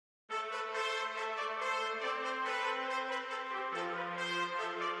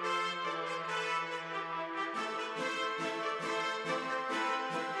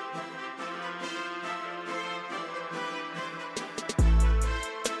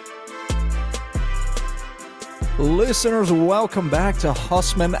Listeners, welcome back to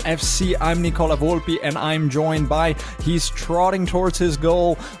Husman FC. I'm Nicola Volpi, and I'm joined by, he's trotting towards his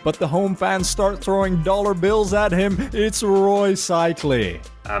goal, but the home fans start throwing dollar bills at him. It's Roy Seitley.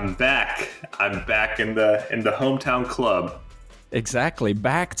 I'm back. I'm back in the hometown club. Exactly,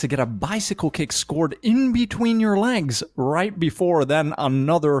 back to get a bicycle kick scored in between your legs right before then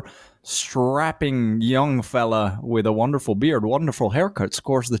another strapping young fella with a wonderful beard, wonderful haircut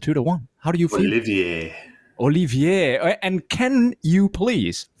scores the 2-1. How do you feel? Olivier. And can you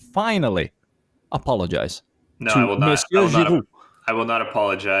please finally apologize? No, I will not. I will not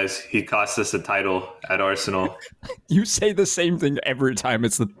apologize. He cost us a title at Arsenal. You say the same thing every time.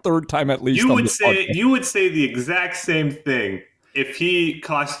 It's the third time at least. You would say the exact same thing if he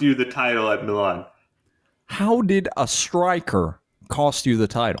cost you the title at Milan. How did a striker cost you the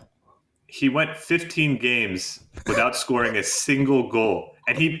title? He went 15 games without scoring a single goal,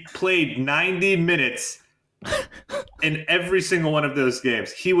 and he played 90 minutes in every single one of those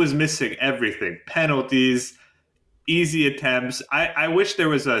games. He was missing everything. Penalties, easy attempts. I wish there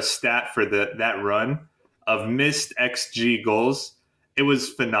was a stat for that run of missed XG goals. It was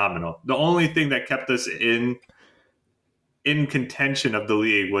phenomenal. The only thing that kept us in contention of the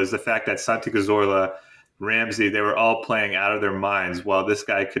league was the fact that Santi Cazorla, Ramsey, they were all playing out of their minds while this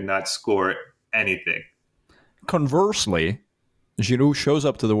guy could not score anything. Conversely, Giroud shows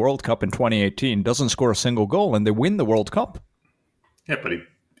up to the World Cup in 2018, doesn't score a single goal, and they win the World Cup. Yeah, but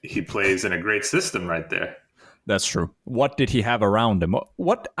he plays in a great system right there. That's true. What did he have around him?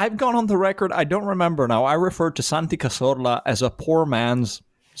 What I've gone on the record, I don't remember now. I referred to Santi Cazorla as a poor man's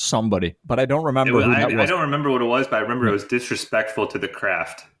somebody, but I don't remember who that was. I don't remember what it was, but I remember it was disrespectful to the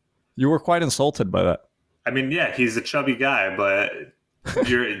craft. You were quite insulted by that. I mean, yeah, he's a chubby guy, but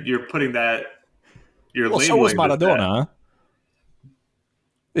you're putting that. You're labeling. So was Maradona. Huh?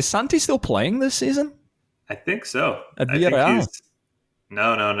 Is Santi still playing this season? I think so. At Villarreal?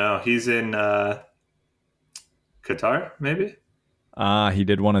 No. He's in Qatar, maybe. He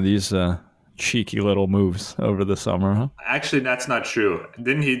did one of these cheeky little moves over the summer, huh? Actually, that's not true.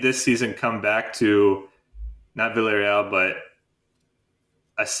 Didn't he this season come back to not Villarreal, but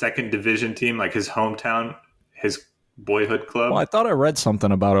a second division team, like his hometown, his boyhood club? Well, I thought I read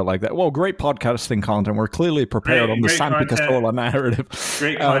something about it like that. Well, great podcasting content. We're clearly prepared on the Santi Cazorla narrative.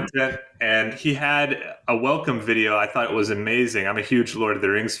 Great content. And he had a welcome video. I thought it was amazing. I'm a huge Lord of the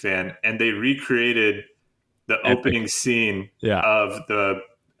Rings fan. And they recreated the opening scene of the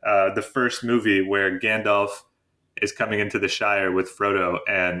first movie where Gandalf is coming into the Shire with Frodo.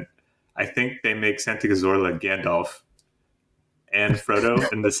 And I think they make Santi Cazorla Gandalf and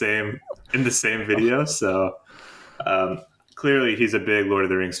Frodo in the same video. So clearly he's a big Lord of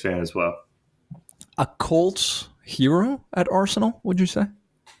the Rings fan as well. A Colts hero at Arsenal, would you say?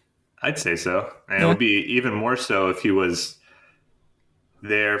 I'd say so. And it would be even more so if he was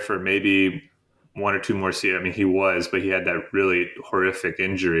there for maybe one or two more seasons. I mean, he was, but he had that really horrific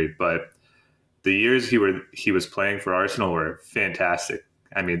injury. But the years he was playing for Arsenal were fantastic.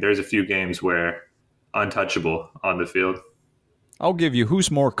 I mean, there's a few games where untouchable on the field. I'll give you,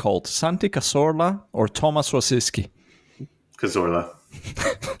 who's more cult, Santi Cazorla or Thomas Rosicky? Cazorla.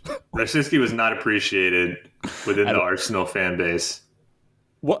 Rosicky was not appreciated within the Arsenal fan base.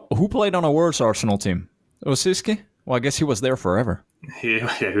 Who played on a worse Arsenal team? Rosicky? Well, I guess he was there forever. He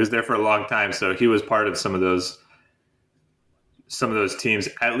was there for a long time, so he was part of some of those teams,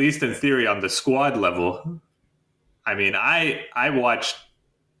 at least in theory, on the squad level. I mean, I watched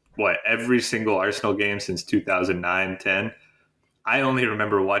every single Arsenal game since 2009-10. I only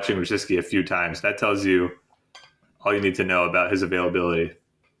remember watching Rosicky a few times. That tells you all you need to know about his availability.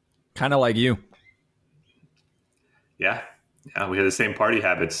 Kind of like you. Yeah, we had the same party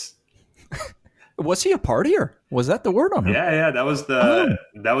habits. Was he a partier? Was that the word on him? Yeah.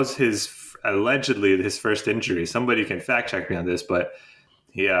 That was his allegedly his first injury. Somebody can fact check me on this, but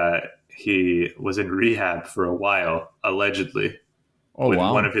he was in rehab for a while, allegedly, with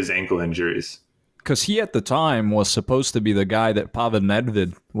one of his ankle injuries. Because he, at the time, was supposed to be the guy that Pavel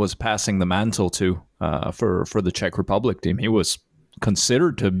Nedved was passing the mantle to for the Czech Republic team. He was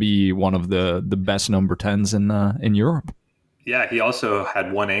considered to be one of the best number 10s in Europe. Yeah, he also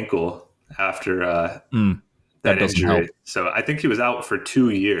had one ankle after that injury. Help. So I think he was out for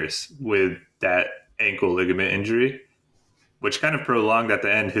 2 years with that ankle ligament injury, which kind of prolonged at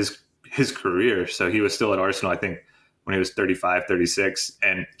the end his career. So he was still at Arsenal, I think, when he was 35, 36,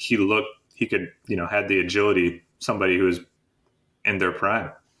 and he could, had the agility, somebody who was in their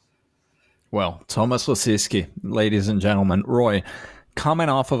prime. Well, Thomas Rosicky, ladies and gentlemen. Roy, coming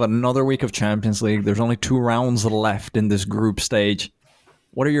off of another week of Champions League, there's only 2 rounds left in this group stage.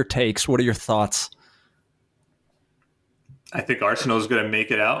 What are your takes? What are your thoughts? I think Arsenal is going to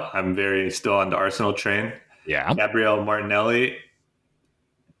make it out. I'm very still on the Arsenal train. Yeah. Gabriel Martinelli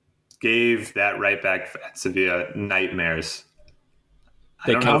gave that right back at Sevilla nightmares.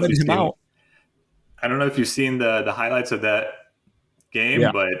 They counted him out. I don't know if you've seen the highlights of that game,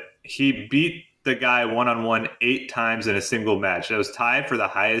 but he beat the guy one-on-one 8 times in a single match. That was tied for the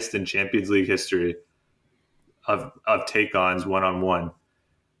highest in Champions League history of take-ons one-on-one.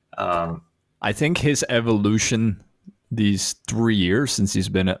 I think his evolution these 3 years since he's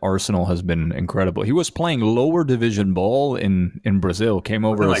been at Arsenal has been incredible. He was playing lower division ball in Brazil, came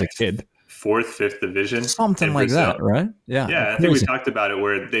over as a kid. 4th, 5th division. Something like that, right? Yeah. Yeah, I think we talked about it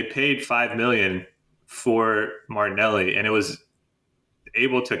where they paid $5 million for Martinelli, and it was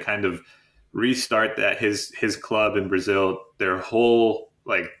able to kind of restart that his club in Brazil, their whole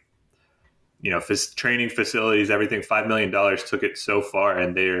training facilities, everything. $5 million took it so far,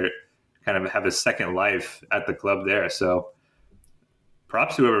 and they're kind of have a second life at the club there. So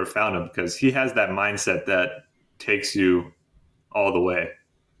props to whoever found him, because he has that mindset that takes you all the way.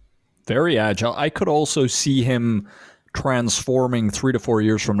 Very agile. I could also see him transforming 3 to 4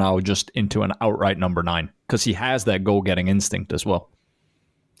 years from now just into an outright number 9, because he has that goal-getting instinct as well.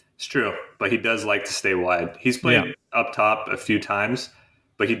 It's true, but he does like to stay wide. He's played up top a few times,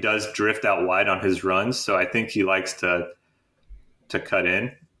 but he does drift out wide on his runs, so I think he likes to cut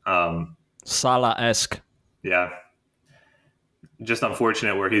in. Salah-esque. Yeah. Just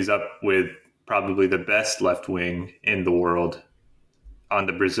unfortunate where he's up with probably the best left wing in the world on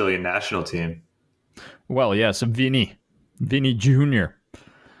the Brazilian national team. Well, yes, Vini Jr.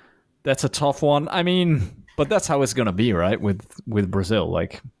 That's a tough one. I mean, but that's how it's going to be, right? With Brazil.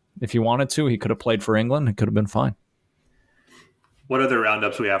 Like, if he wanted to, he could have played for England. It could have been fine. What other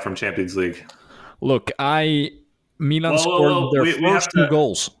roundups we have from Champions League? Look, Milan scored their first 2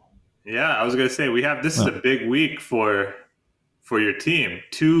 goals. Yeah, I was going to say, this is a big week for your team.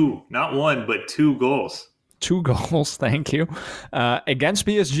 2, not 1, but 2 goals. 2 goals, thank you. Against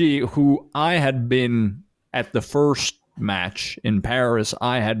PSG, who I had been at the first match in Paris,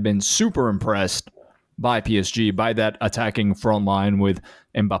 I had been super impressed by PSG, by that attacking front line with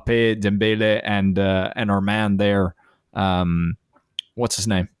Mbappe, Dembele, and our man there. What's his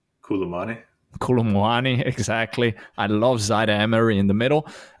name? Koulibaly, exactly. I love Zaire Emery in the middle.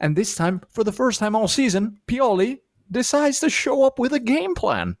 And this time, for the first time all season, Pioli decides to show up with a game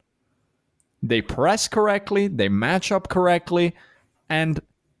plan. They press correctly, they match up correctly, and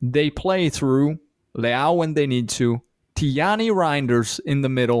they play through Leao when they need to. Tijani Reinders in the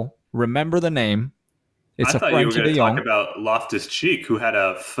middle. Remember the name. I thought you were going to talk about Loftus-Cheek, who had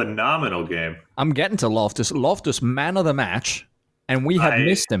a phenomenal game. I'm getting to Loftus. Loftus, man of the match, and we have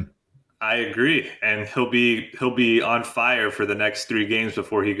missed him. I agree, and he'll be on fire for the next 3 games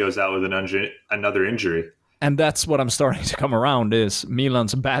before he goes out with another injury. And that's what I'm starting to come around is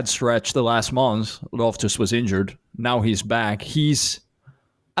Milan's bad stretch the last month. Loftus was injured. Now he's back.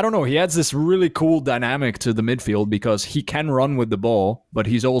 I don't know, he adds this really cool dynamic to the midfield because he can run with the ball, but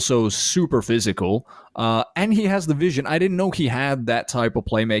he's also super physical. And he has the vision. I didn't know he had that type of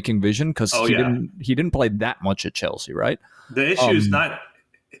playmaking vision because he didn't play that much at Chelsea, right? The issue is not...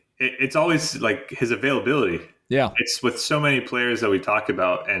 It's always like his availability. Yeah. It's with so many players that we talk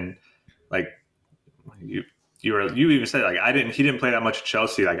about, and like you even said, like he didn't play that much at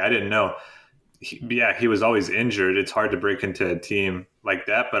Chelsea. Like I didn't know. He was always injured. It's hard to break into a team like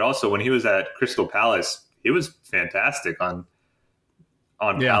that. But also when he was at Crystal Palace, he was fantastic on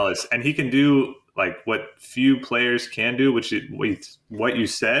Palace, and he can do like what few players can do, which is what you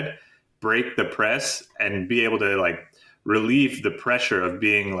said, break the press and be able to like relieve the pressure of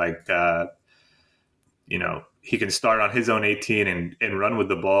being like, he can start on his own 18 and run with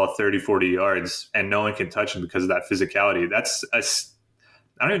the ball 30, 40 yards and no one can touch him because of that physicality. I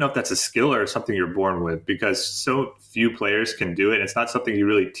don't even know if that's a skill or something you're born with because so few players can do it. It's not something you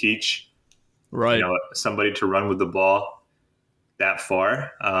really teach, right? Somebody to run with the ball that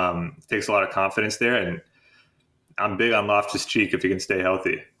far. It takes a lot of confidence there. And I'm big on Loftus-Cheek if he can stay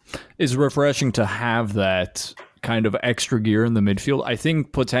healthy. It's refreshing to have that kind of extra gear in the midfield. I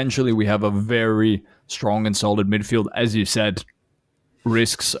think potentially we have a very strong and solid midfield. As you said,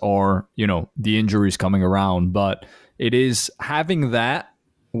 risks are, the injuries coming around, but it is having that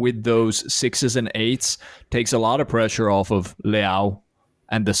with those 6s and 8s takes a lot of pressure off of Leao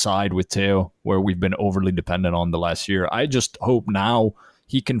and the side with Theo, where we've been overly dependent on the last year. I just hope now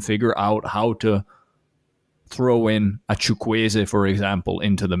he can figure out how to throw in a Chukwueze, for example,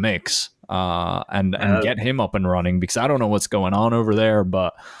 into the mix and get him up and running, because I don't know what's going on over there,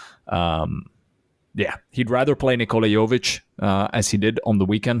 but Yeah, he'd rather play Nikola Jovic as he did on the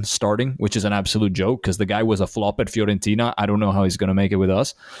weekend starting, which is an absolute joke because the guy was a flop at Fiorentina. I don't know how he's going to make it with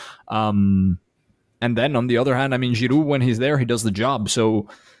us. And then on the other hand, I mean, Giroud, when he's there, he does the job. So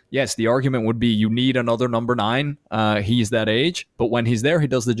yes, the argument would be you need another number 9. He's that age. But when he's there, he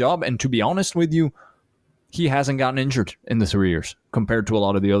does the job. And to be honest with you, he hasn't gotten injured in the 3 years compared to a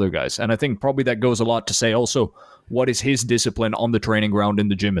lot of the other guys. And I think probably that goes a lot to say also what is his discipline on the training ground, in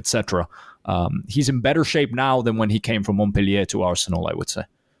the gym, etc. He's in better shape now than when he came from Montpellier to Arsenal, I would say.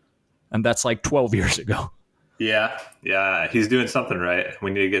 And that's like 12 years ago. Yeah, he's doing something right.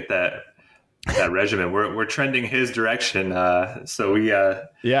 We need to get that regimen. We're trending his direction. So we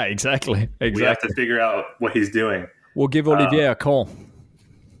yeah, exactly. We have to figure out what he's doing. We'll give Olivier a call.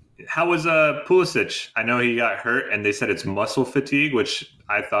 How was Pulisic? I know he got hurt, and they said it's muscle fatigue, which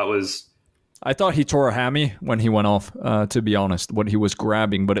I thought he tore a hammy when he went off, to be honest, what he was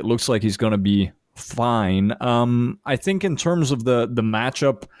grabbing, but it looks like he's going to be fine. I think in terms of the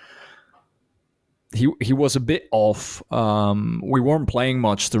matchup, he was a bit off. We weren't playing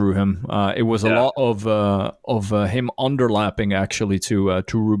much through him. It was a lot of him underlapping actually to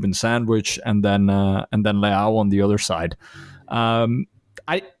Ruben Sandwich and then Leao on the other side.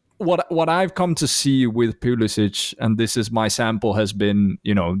 What I've come to see with Pulisic, and this is my sample, has been,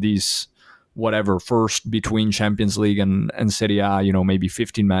 these first between Champions League and Serie A, maybe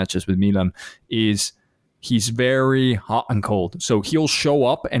 15 matches with Milan, is he's very hot and cold. So he'll show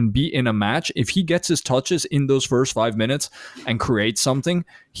up and be in a match. If he gets his touches in those first 5 minutes and creates something,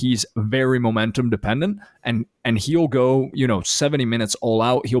 he's very momentum dependent, and he'll go, 70 minutes all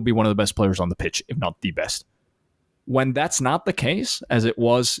out. He'll be one of the best players on the pitch, if not the best. When that's not the case, as it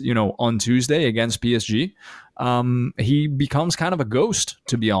was, on Tuesday against PSG, he becomes kind of a ghost,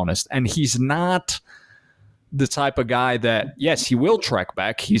 to be honest. And he's not the type of guy that, yes, he will track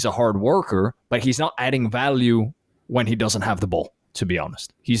back. He's a hard worker, but he's not adding value when he doesn't have the ball, to be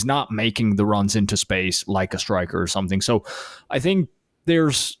honest. He's not making the runs into space like a striker or something. So I think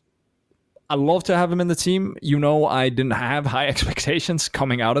I love to have him in the team. I didn't have high expectations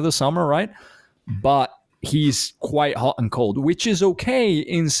coming out of the summer, right? But he's quite hot and cold, which is okay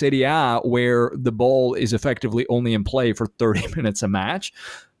in Serie A, where the ball is effectively only in play for 30 minutes a match.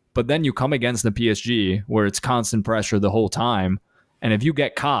 But then you come against the PSG, where it's constant pressure the whole time. And if you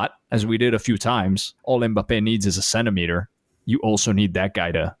get caught, as we did a few times, all Mbappé needs is a centimeter. You also need that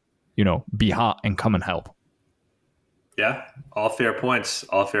guy to, be hot and come and help. Yeah, all fair points.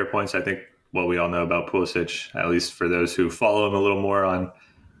 All fair points. I think what we all know about Pulisic, at least for those who follow him a little more on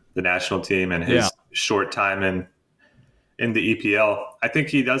the national team and his short time in the EPL. I think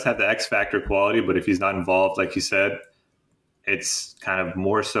he does have the X factor quality, but if he's not involved, like you said, it's kind of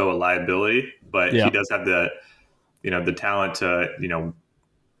more so a liability. But he does have the talent to,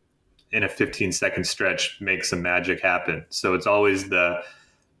 in a 15-second stretch, make some magic happen. So it's always the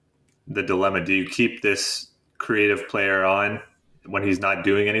dilemma. Do you keep this creative player on when he's not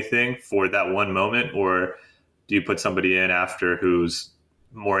doing anything for that one moment, or do you put somebody in after who's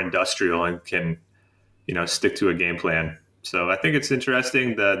more industrial and can, stick to a game plan? So I think it's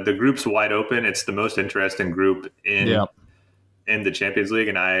interesting. The group's wide open. It's the most interesting group in the Champions League.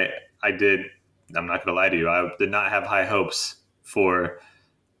 And I'm not going to lie to you, I did not have high hopes for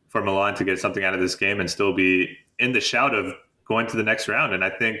Milan to get something out of this game and still be in the shout of going to the next round. And I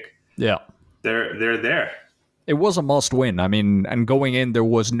think they're there. It was a must win. I mean, and going in, there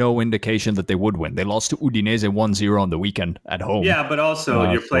was no indication that they would win. They lost to Udinese 1-0 on the weekend at home. Yeah, but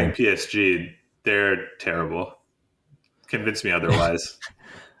also you're playing PSG. They're terrible. Convince me otherwise.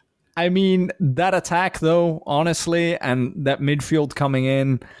 I mean, that attack, though, honestly, and that midfield coming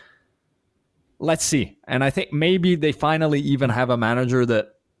in, let's see. And I think maybe they finally even have a manager that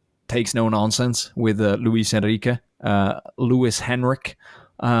takes no nonsense with Luis Henrique.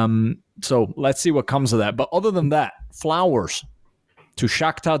 So let's see what comes of that. But other than that, flowers to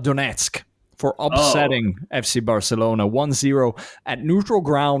Shakhtar Donetsk for upsetting FC Barcelona 1-0 at neutral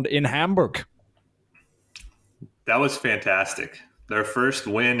ground in Hamburg. That was fantastic. Their first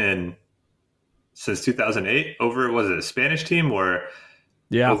win since 2008 over, was it a Spanish team or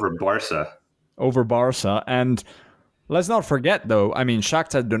over Barca? Over Barca. And let's not forget, though, I mean,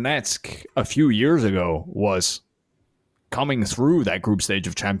 Shakhtar Donetsk a few years ago was coming through that group stage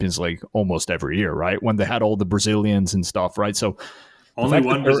of Champions League almost every year, right? When they had all the Brazilians and stuff, right? So only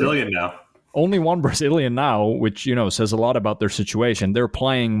one Brazilian now. Only one Brazilian now, which, says a lot about their situation. They're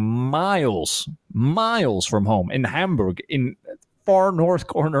playing miles from home in Hamburg, in far north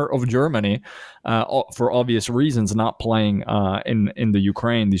corner of Germany, for obvious reasons, not playing in the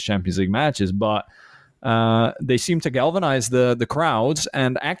Ukraine, these Champions League matches. But they seem to galvanize the crowds,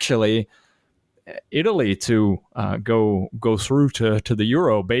 and actually Italy to go through to the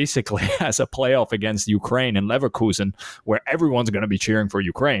Euro basically as a playoff against Ukraine and Leverkusen, where everyone's going to be cheering for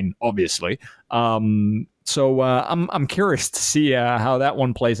Ukraine, obviously. So I'm curious to see how that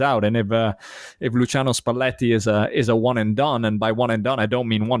one plays out, and if Luciano Spalletti is a one and done, and by one and done I don't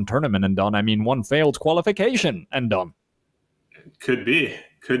mean one tournament and done, I mean one failed qualification and done. Could be.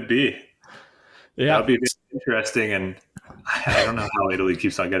 Yeah, that would be interesting, and I don't know how Italy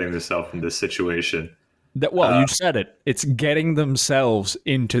keeps on getting themselves in this situation. You said it. It's getting themselves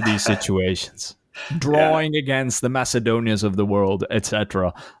into these situations. Drawing against the Macedonias of the world,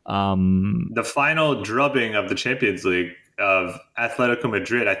 etc. The final drubbing of the Champions League of Atletico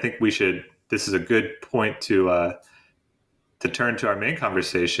Madrid, I think this is a good point to turn to our main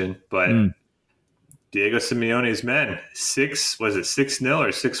conversation, but Diego Simeone's men, 6-0 or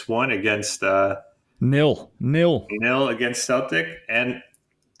 6-1 against nil against Celtic, and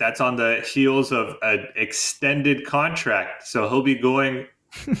that's on the heels of an extended contract. So he'll be going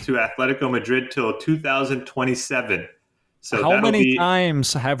to Atletico Madrid till 2027. So how many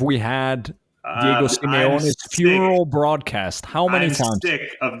times have we had Diego Simeone's funeral broadcast? How many times? I'm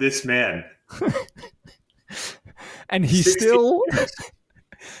sick of this man. And he still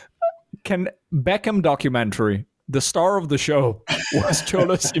can. Beckham documentary, the star of the show was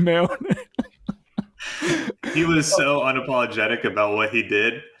Cholo Simeone. He was so unapologetic about what he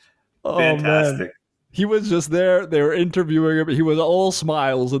did. Fantastic. Man. He was just there. They were interviewing him. He was all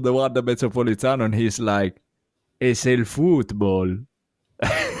smiles in the Wanda Metropolitano, and he's like, "Es el fútbol."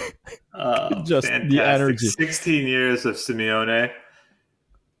 Just fantastic. The energy. 16 years of Simeone.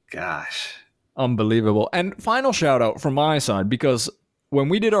 Gosh. Unbelievable. And final shout out from my side, because when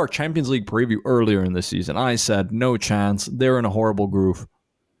we did our Champions League preview earlier in the season, I said, no chance. They're in a horrible groove.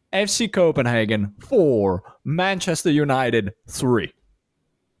 FC Copenhagen 4, Manchester United 3.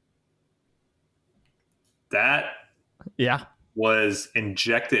 That was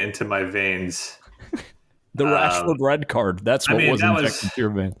injected into my veins. The Rashford red card. That's what was injected into your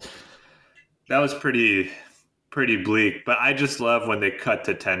veins. That was pretty bleak. But I just love when they cut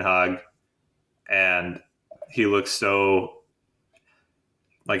to Ten Hag, and he looks so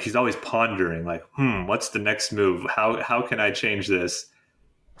like he's always pondering, like, what's the next move? How can I change this?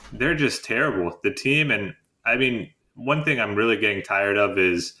 They're just terrible, the team. And I mean, one thing I'm really getting tired of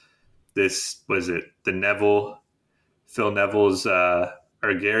is this, was it Phil Neville's, or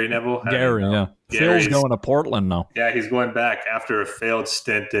Gary Neville? Gary, yeah. Phil's going to Portland now. Yeah, he's going back after a failed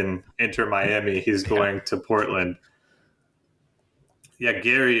stint in Inter Miami. He's going to Portland. Yeah,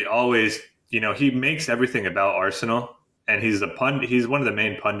 Gary always, he makes everything about Arsenal, and he's one of the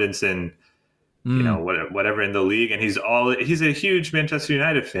main pundits in, whatever in the league, and he's a huge Manchester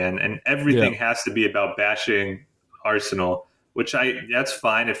United fan, and everything has to be about bashing Arsenal, which that's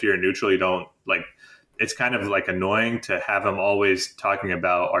fine if you're a neutral. You don't like. It's kind of like annoying to have him always talking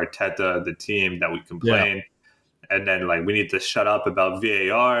about Arteta, the team, that we complain, and then like we need to shut up about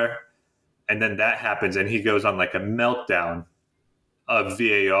VAR, and then that happens, and he goes on like a meltdown of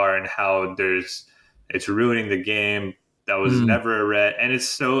VAR and how it's ruining the game. That was never a red, and it's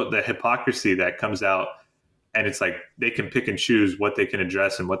so the hypocrisy that comes out, and it's like they can pick and choose what they can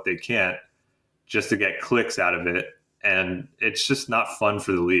address and what they can't, just to get clicks out of it, and it's just not fun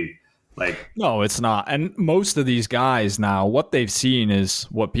for the league. Like, no, it's not. And most of these guys now, what they've seen is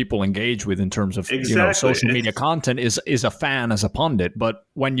what people engage with in terms of social media content is a fan as a pundit. But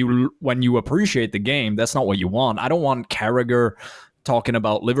when you appreciate the game, that's not what you want. I don't want Carragher talking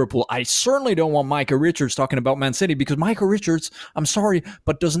about Liverpool. I certainly don't want Micah Richards talking about Man City, because Micah Richards, I'm sorry,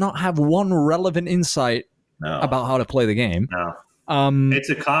 but does not have one relevant insight about how to play the game. No. It's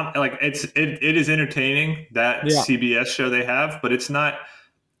it is entertaining, that CBS show they have, but it's not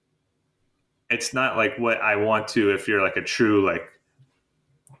like what I want to if you're like a true like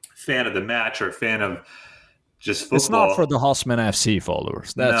fan of the match or fan of just football. It's not for the Hosman FC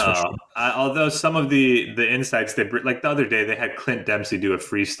followers. That's for sure. Although some of the insights they bring, like the other day, they had Clint Dempsey do a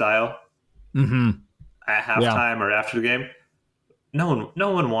freestyle at halftime or after the game. No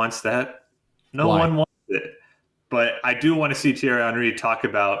one wants that. No one wants it. But I do want to see Thierry Henry talk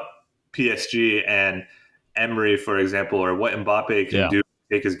about PSG and Emery, for example, or what Mbappe can do to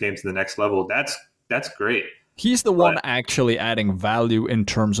take his game to the next level. That's great. He's the one actually adding value in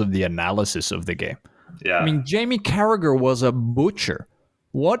terms of the analysis of the game. Yeah. I mean, Jamie Carragher was a butcher.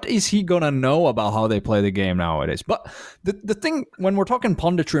 What is he going to know about how they play the game nowadays? But the thing, when we're talking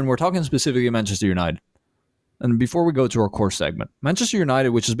punditry and we're talking specifically Manchester United, and before we go to our core segment, Manchester United,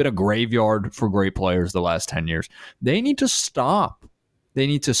 which has been a graveyard for great players the last 10 years, they need to stop. They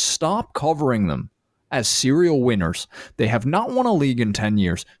need to stop covering them as serial winners. They have not won a league in 10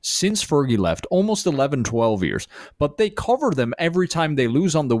 years since Fergie left, almost 11, 12 years. But they cover them every time they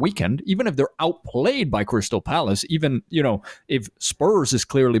lose on the weekend, even if they're outplayed by Crystal Palace, even, if Spurs is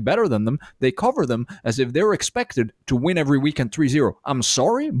clearly better than them, they cover them as if they're expected to win every weekend 3-0. I'm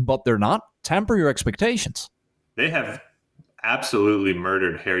sorry, but they're not. Temper your expectations. They have absolutely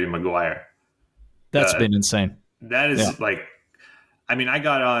murdered Harry Maguire. That's been insane. That is I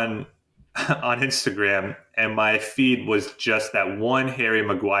got on Instagram and my feed was just that one Harry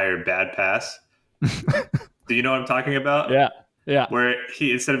Maguire bad pass. Do you know what I'm talking about? Yeah. Where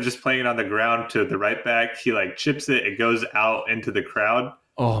he, instead of just playing it on the ground to the right back, he chips it, it goes out into the crowd.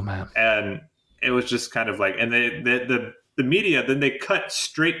 Oh man. And it was just kind of and the media, then they cut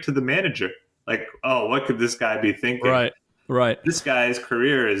straight to the manager. What could this guy be thinking? Right. This guy's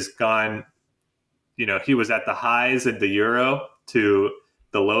career has gone, he was at the highs of the Euro to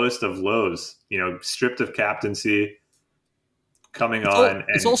the lowest of lows, stripped of captaincy, coming on.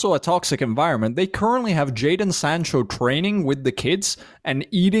 It's also a toxic environment. They currently have Jadon Sancho training with the kids and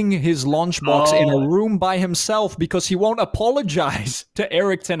eating his lunchbox in a room by himself because he won't apologize to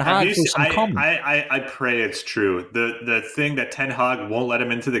Erik Ten Hag for some comment. I pray it's true. The thing that Ten Hag won't let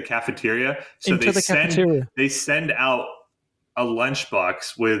him into the cafeteria, so they send out a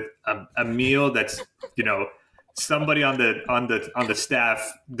lunchbox with a meal that's somebody on the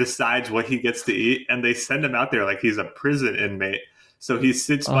staff decides what he gets to eat, and they send him out there like he's a prison inmate. So he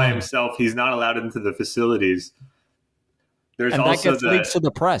sits by himself. He's not allowed into the facilities. There's and also that gets leaked to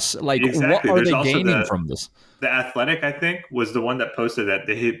the press. What are they gaining from this? The Athletic, I think, was the one that posted that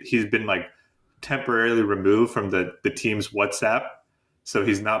he's been temporarily removed from the team's WhatsApp, so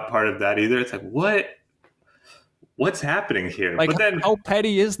he's not part of that either. It's what's happening here? But then, how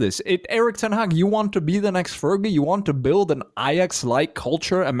petty is this? Erik Ten Hag, you want to be the next Fergie? You want to build an Ajax-like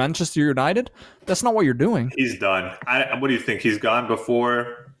culture at Manchester United? That's not what you're doing. He's done. What do you think? He's gone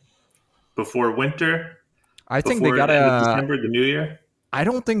before winter? I think they got to December, the new year? I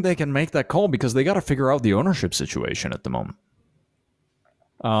don't think they can make that call because they got to figure out the ownership situation at the moment.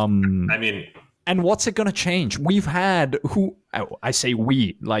 And what's it going to change? We've had I say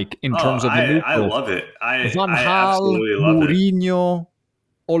we, in terms of the neutral. I love it. Van I Gaal, absolutely love Mourinho,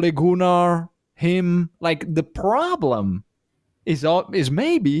 Ole Gunnar, him. The problem is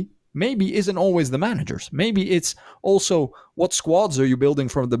maybe isn't always the managers. Maybe it's also what squads are you building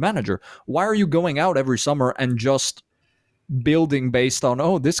for the manager? Why are you going out every summer and just building based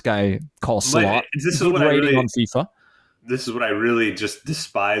on, this guy costs a lot. This is what rating on FIFA. This is what I really just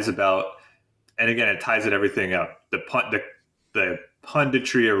despise about. And again, it ties everything up. The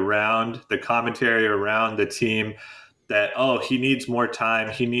punditry around, the commentary around the team that, he needs more time.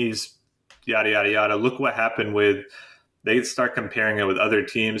 He needs yada, yada, yada. Look what happened they start comparing it with other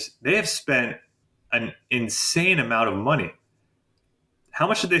teams. They have spent an insane amount of money. How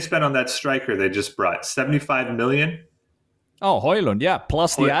much did they spend on that striker they just brought? 75 million? Oh, Højlund, yeah.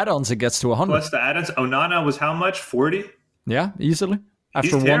 Plus the add-ons, it gets to 100. Plus the add-ons. Onana was how much? 40? Yeah, easily.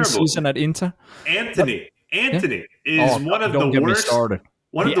 After one season at Inter. Anthony is one of the worst.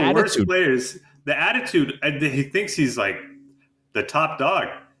 One of the worst players. The attitude, he thinks he's the top dog.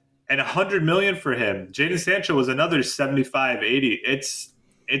 And 100 million for him. Jadon Sancho was another 75, 80.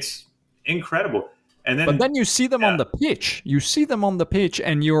 It's incredible. But then you see them on the pitch. You see them on the pitch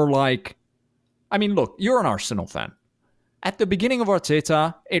and you're look, you're an Arsenal fan. At the beginning of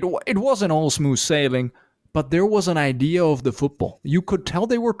Arteta, it wasn't all smooth sailing. But there was an idea of the football. You could tell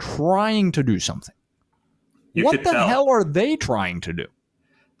they were trying to do something. What the hell are they trying to do?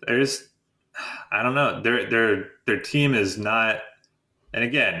 I don't know. Their team is not. And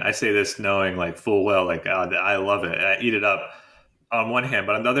again, I say this knowing full well, I love it. I eat it up on one hand,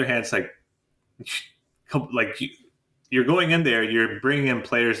 but on the other hand, it's you're going in there, you're bringing in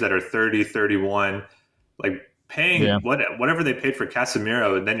players that are 30, 31, paying whatever they paid for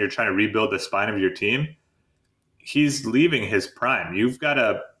Casemiro, and then you're trying to rebuild the spine of your team. He's leaving his prime. You've got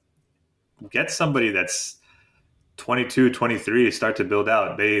to get somebody that's 22, 23, start to build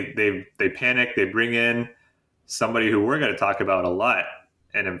out. They panic. They bring in somebody who we're going to talk about a lot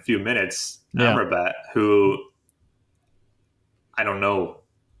in a few minutes, Amrabat, who I don't know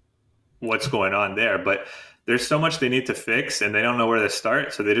what's going on there, but there's so much they need to fix and they don't know where to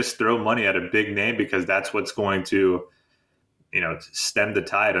start. So they just throw money at a big name because that's what's going to, stem the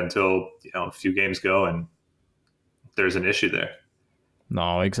tide until, a few games go and there's an issue there.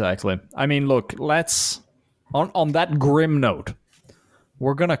 No, exactly. Look, let's on that grim note,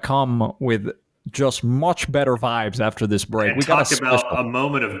 we're gonna come with just much better vibes after this break. We got to talk about a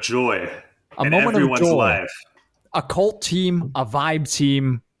moment of joy in everyone's life. A cult team, a vibe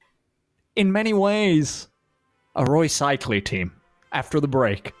team. in many ways, a Roy Cycli team after the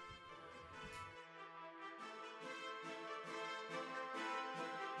break.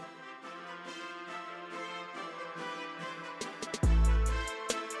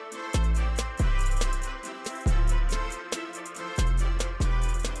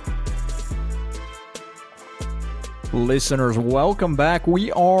 Listeners, welcome back.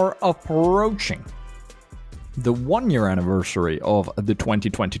 We are approaching the 1-year anniversary of the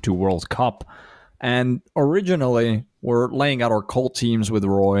 2022 World Cup. And originally, we're laying out our cult teams with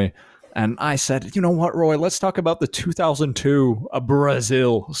Roy. And I said, you know what, Roy, let's talk about the 2002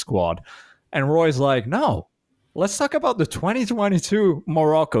 Brazil squad. And Roy's like, no, let's talk about the 2022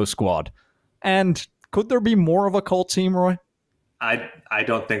 Morocco squad. And could there be more of a cult team, Roy? I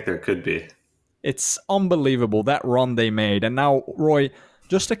don't think there could be. It's unbelievable, that run they made. And now, Roy,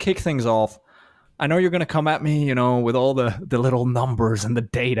 just to kick things off, I know you're going to come at me, with all the little numbers and the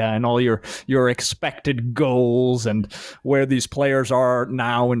data and all your expected goals and where these players are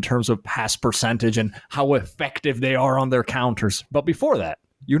now in terms of pass percentage and how effective they are on their counters. But before that,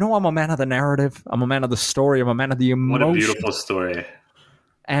 I'm a man of the narrative. I'm a man of the story. I'm a man of the emotion. What a beautiful story.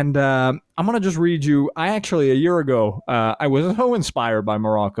 And I'm going to just read you. A year ago, I was so inspired by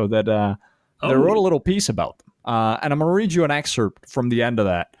Morocco that I wrote a little piece about them. And I'm going to read you an excerpt from the end of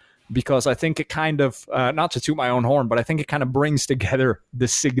that, because I think it kind of, not to toot my own horn, but I think it kind of brings together the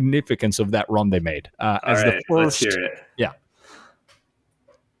significance of that run they made. As right, the first, let's hear it. Yeah.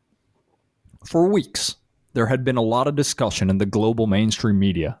 For weeks, there had been a lot of discussion in the global mainstream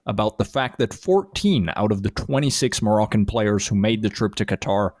media about the fact that 14 out of the 26 Moroccan players who made the trip to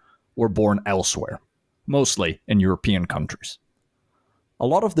Qatar were born elsewhere, mostly in European countries. A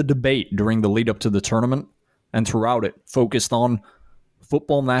lot of the debate during the lead up to the tournament and throughout it focused on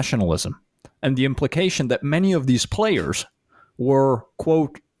football nationalism and the implication that many of these players were,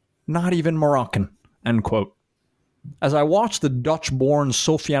 quote, not even Moroccan, end quote. As I watched the Dutch-born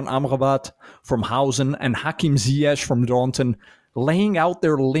Sofiane Amrabat from Hausen and Hakim Ziyech from Dronten laying out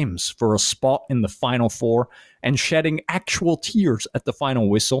their limbs for a spot in the Final Four and shedding actual tears at the final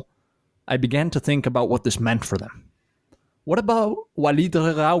whistle, I began to think about what this meant for them. What about Walid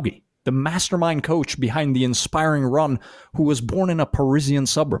Regragui, the mastermind coach behind the inspiring run, who was born in a Parisian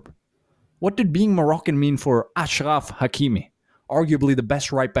suburb? What did being Moroccan mean for Achraf Hakimi, arguably the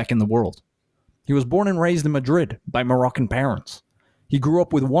best right back in the world? He was born and raised in Madrid by Moroccan parents. He grew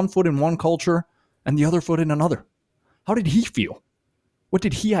up with one foot in one culture and the other foot in another. How did he feel? What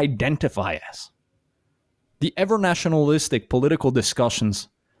did he identify as? The ever-nationalistic political discussions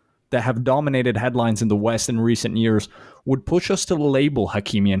that have dominated headlines in the West in recent years would push us to label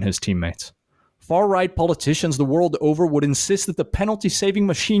Hakimi and his teammates. Far-right politicians the world over would insist that the penalty-saving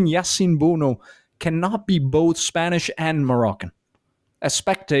machine Yassine Bounou cannot be both Spanish and Moroccan. As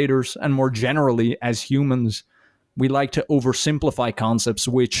spectators, and more generally as humans, we like to oversimplify concepts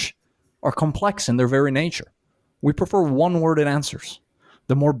which are complex in their very nature. We prefer one-worded answers.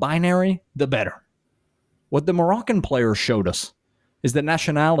 The more binary, the better. What the Moroccan players showed us is that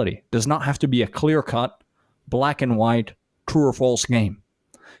nationality does not have to be a clear-cut, black and white, true or false game.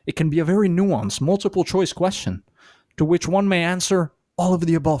 It can be a very nuanced, multiple-choice question to which one may answer all of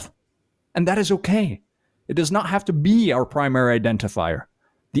the above. And that is okay. It does not have to be our primary identifier.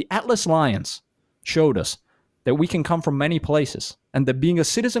 The Atlas Lions showed us that we can come from many places and that being a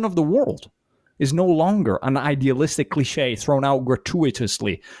citizen of the world is no longer an idealistic cliche thrown out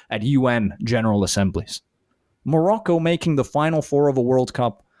gratuitously at UN General Assemblies. Morocco making the Final Four of a World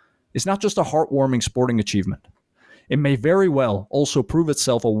Cup is not just a heartwarming sporting achievement. It may very well also prove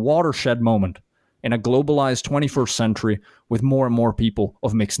itself a watershed moment in a globalized 21st century with more and more people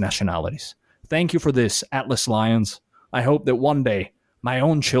of mixed nationalities. Thank you for this, Atlas Lions. I hope that one day my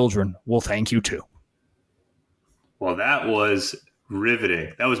own children will thank you too. Well, that was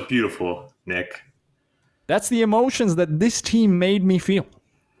riveting. That was beautiful, Nick. That's the emotions that this team made me feel.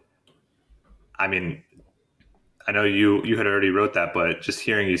 I mean, I know you had already wrote that, but just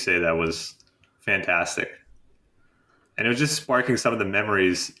hearing you say that was fantastic. And it was just sparking some of the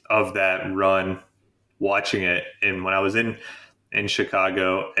memories of that run, watching it. And when I was in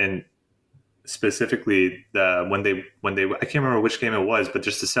Chicago, and specifically when they I can't remember which game it was, but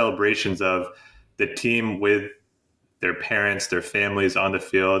just the celebrations of the team with their parents, their families on the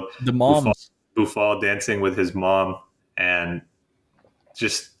field, the moms, Boufal dancing with his mom, and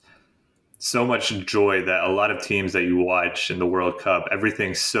just so much joy that a lot of teams that you watch in the World Cup,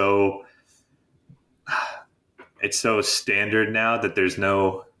 everything's it's so standard now that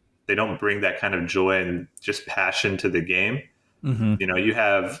they don't bring that kind of joy and just passion to the game. Mm-hmm. You know, you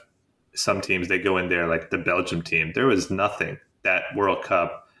have some teams, they go in there like the Belgium team. There was nothing that World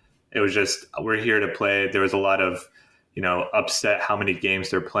Cup It was just, we're here to play. There was a lot of, upset how many games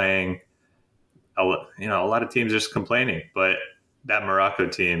they're playing. A lot of teams just complaining, but that Morocco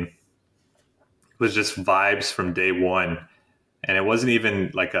team was just vibes from day one. And it wasn't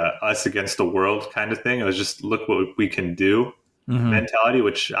even like a us against the world kind of thing. It was just look what we can do mentality,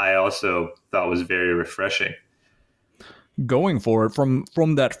 which I also thought was very refreshing. Going for it from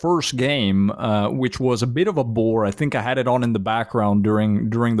that first game, which was a bit of a bore. I think I had it on in the background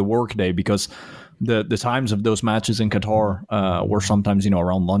during the workday because the times of those matches in Qatar were sometimes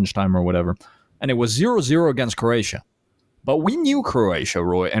around lunchtime or whatever, and it was 0-0 against Croatia. But we knew Croatia,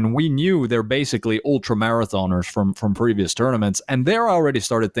 Roy, and we knew they're basically ultra marathoners from previous tournaments, and they're already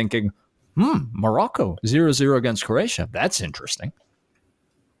started thinking, Morocco 0-0 against Croatia. That's interesting.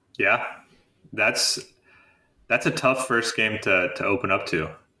 Yeah, that's a tough first game to open up to.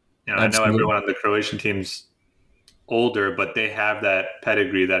 I know everyone on the Croatian team's older, but they have that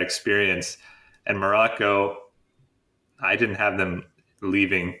pedigree, that experience. And Morocco, I didn't have them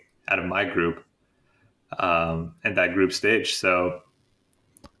leaving out of my group at that group stage.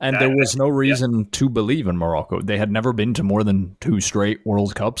 And there was no reason to believe in Morocco. They had never been to more than 2 straight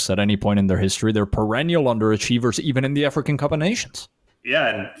World Cups at any point in their history. They're perennial underachievers, even in the African Cup of Nations. Yeah,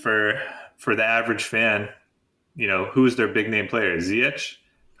 and for the average fan, who's their big name player? Ziyech,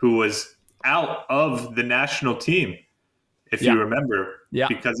 who was out of the national team, if you remember,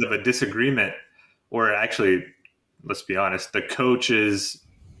 because of a disagreement, or actually, let's be honest, the coach's,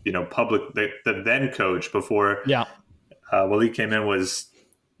 the then coach before Waleed came in, was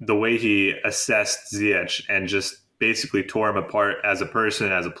the way he assessed Ziyech and just basically tore him apart as a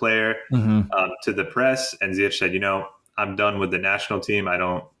person, as a player, to the press. And Ziyech said, I'm done with the national team.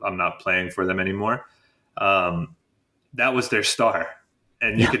 I'm not playing for them anymore. That was their star.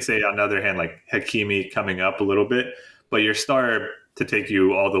 And you could say on the other hand, like Hakimi coming up a little bit, but your star to take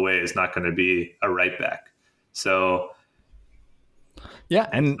you all the way is not going to be a right back. So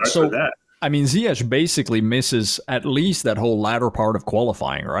and so that. I mean, Ziyech basically misses at least that whole latter part of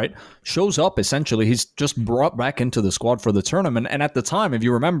qualifying, right? Shows up, essentially, he's just brought back into the squad for the tournament. And at the time, if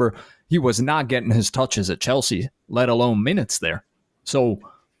you remember, he was not getting his touches at Chelsea, let alone minutes there. So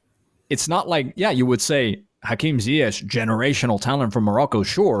it's not like, you would say Hakim Ziyech, generational talent from Morocco,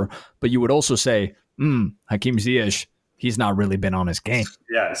 sure. But you would also say, Hakim Ziyech, he's not really been on his game.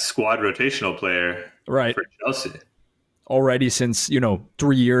 Yeah, squad rotational player for Chelsea. Already since,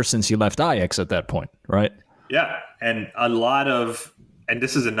 3 years since he left Ajax at that point, right? Yeah, and and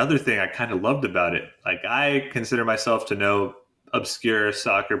this is another thing I kind of loved about it. Like, I consider myself to know obscure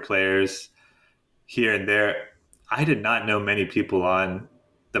soccer players here and there. I did not know many people on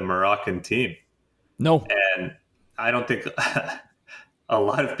the Moroccan team. No. And I don't think a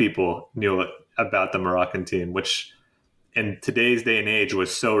lot of people knew about the Moroccan team, which in today's day and age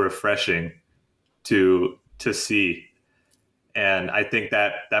was so refreshing to see. And I think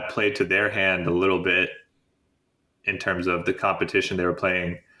that played to their hand a little bit in terms of the competition they were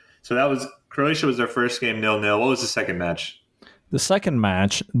playing. So Croatia was their first game 0-0. What was the second match? The second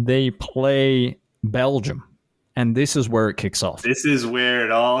match, they play Belgium. And this is where it kicks off. This is where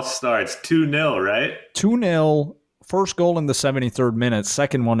it all starts. 2-0, right? 2-0. First goal in the 73rd minute,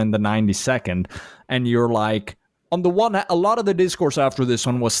 second one in the 92nd. And you're like, on the one, a lot of the discourse after this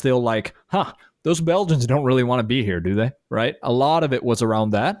one was still like, those Belgians don't really want to be here, do they? Right? A lot of it was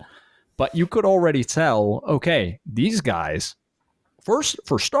around that. But you could already tell, okay, these guys, first,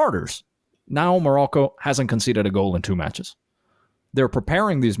 for starters, now Morocco hasn't conceded a goal in 2 matches. They're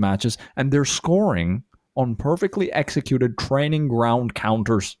preparing these matches, and they're scoring on perfectly executed training ground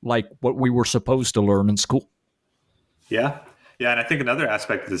counters like what we were supposed to learn in school. Yeah. Yeah, and I think another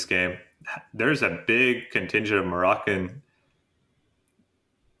aspect of this game, there's a big contingent of Moroccan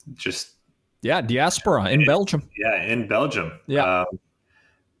diaspora in Belgium. Yeah, in Belgium. Yeah.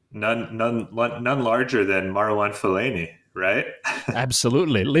 None larger than Marwan Fellaini, right?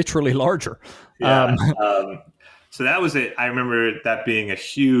 Absolutely. Literally larger. Yeah. So that was it. I remember that being a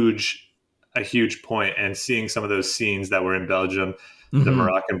huge point, and seeing some of those scenes that were in Belgium, the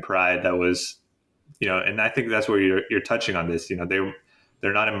Moroccan pride that was, and I think that's where you're touching on this.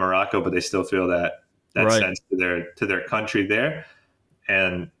 They're not in Morocco, but they still feel that sense to their country there,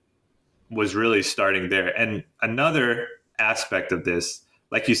 and was really starting there. And another aspect of this,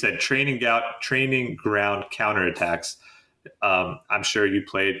 like you said, training ground counterattacks. I'm sure you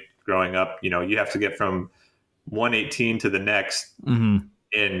played growing up. You have to get from 118 to the next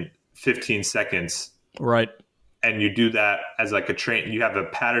in 15 seconds. Right. And you do that as like you have a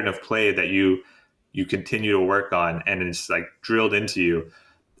pattern of play that you continue to work on, and it's like drilled into you.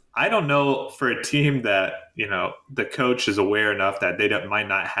 I don't know for a team that, the coach is aware enough that they might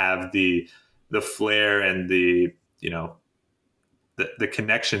not have the flair and the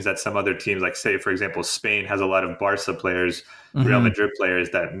connections that some other teams, like say, for example, Spain has a lot of Barca players, Real Mm-hmm. Madrid players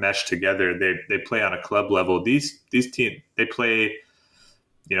that mesh together. They play on a club level. These teams, they play,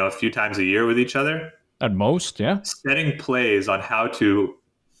 a few times a year with each other. At most, yeah. Setting plays on how to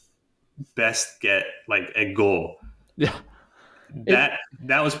best get like a goal. Yeah.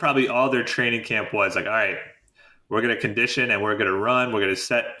 That was probably all their training camp was. Like, all right, we're going to condition and we're going to run. We're going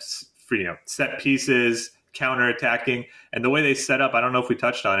to set pieces, counter-attacking. And the way they set up, I don't know if we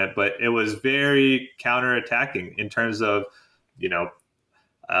touched on it, but it was very counter-attacking in terms of,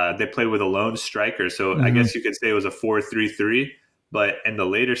 they played with a lone striker. So I guess you could say it was a 4-3-3. But in the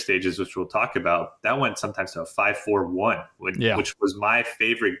later stages, which we'll talk about, that went sometimes to a 5-4-1, which was my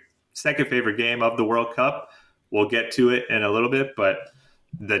second favorite game of the World Cup. We'll get to it in a little bit, but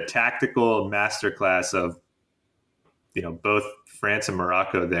the tactical masterclass of, both France and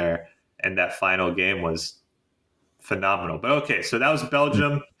Morocco there, and that final game was phenomenal. But okay, so that was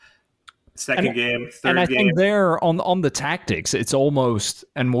Belgium. Second game, third and I game. think there on the tactics, it's almost,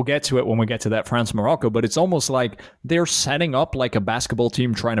 and we'll get to it when we get to that France-Morocco, but it's almost like they're setting up like a basketball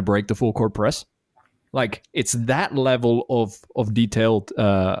team trying to break the full court press. Like it's that level of detailed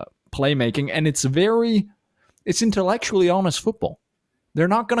playmaking, and it's intellectually honest football. They're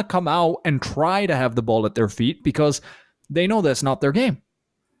not going to come out and try to have the ball at their feet because they know that's not their game.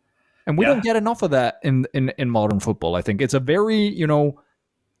 And we don't get enough of that in modern football. I think it's a very,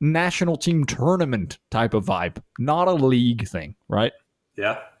 national team tournament type of vibe, not a league thing, right?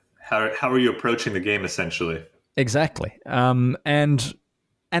 Yeah. How are you approaching the game essentially? Exactly. And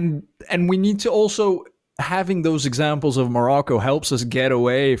we need to also, having those examples of Morocco helps us get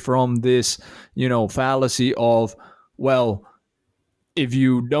away from this, fallacy of, well, if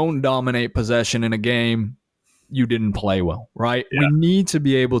you don't dominate possession in a game, you didn't play well, right? Yeah. We need to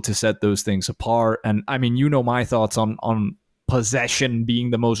be able to set those things apart. And I mean, my thoughts on possession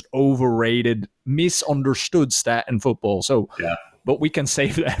being the most overrated, misunderstood stat in football. So, but we can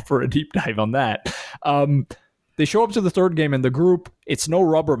save that for a deep dive on that. They show up to the third game in the group. It's no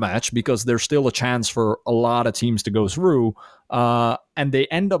rubber match because there's still a chance for a lot of teams to go through. And they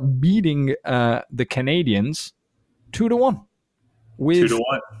end up beating the Canadians 2-1. 2-1.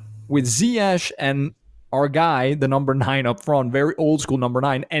 With Ziyech and our guy, the number 9 up front, very old school number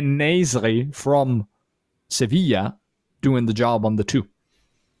 9, and Nasri from Sevilla doing the job on the 2.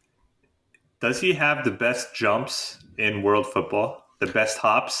 Does he have the best jumps in world football? The best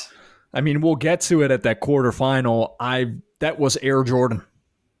hops? I mean, we'll get to it at that quarterfinal. That was Air Jordan.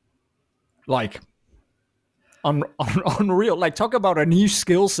 Like, unreal. Like, talk about a niche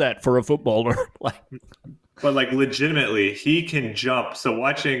skill set for a footballer. But legitimately, he can jump. So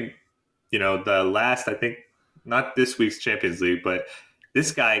watching, the last, I think, not this week's Champions League, but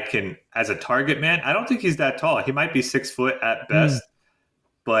this guy can, as a target man, I don't think he's that tall. He might be 6 foot at best,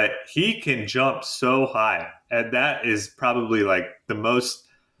 but he can jump so high. And that is probably like the most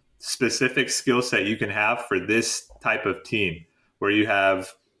specific skill set you can have for this type of team, where you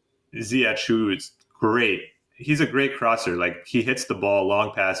have Ziyech, who is great. He's a great crosser. Like, he hits the ball,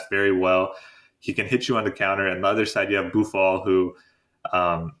 long pass very well. He can hit you on the counter. And on the other side, you have Boufal, who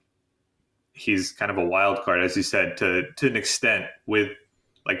he's kind of a wild card, as you said, to an extent, with,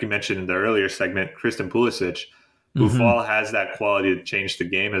 like you mentioned in the earlier segment, Christian Pulisic. Boufal has that quality to change the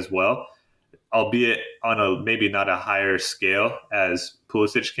game as well, albeit on a maybe not a higher scale as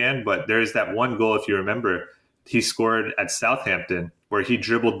Pulisic can. But there's that one goal, if you remember, he scored at Southampton where he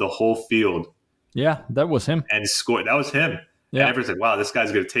dribbled the whole field. Yeah, that was him. And scored. That was him. Yeah. And everyone's like, wow, this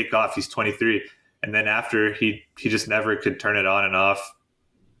guy's going to take off. He's 23. And then after, he just never could turn it on and off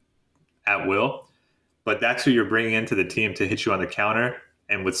at will. But that's who you're bringing into the team to hit you on the counter,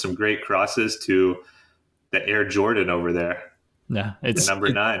 and with some great crosses to the Air Jordan over there. Yeah, it's number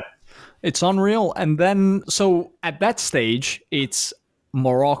 9. It's unreal. And then, so at that stage, it's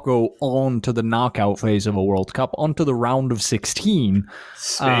Morocco on to the knockout phase of a World Cup, onto the round of 16.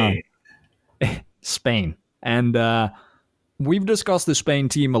 Spain. And we've discussed the Spain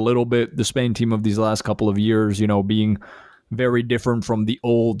team a little bit, the Spain team of these last couple of years, being very different from the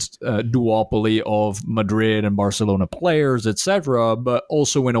old duopoly of Madrid and Barcelona players, etc. But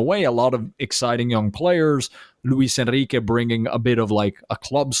also, in a way, a lot of exciting young players. Luis Enrique bringing a bit of like a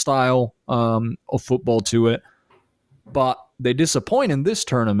club style of football to it. But they disappoint in this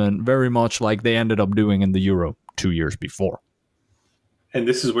tournament very much like they ended up doing in the Euro 2 years before. And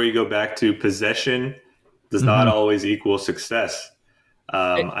this is where you go back to possession does not always equal success.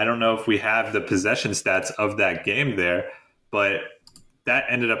 I don't know if we have the possession stats of that game there, but that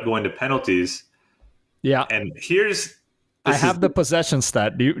ended up going to penalties. Yeah. And I have the possession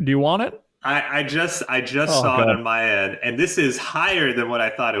stat. Do you want it? I just saw it on my end, and this is higher than what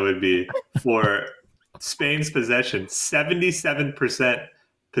I thought it would be for Spain's possession, 77%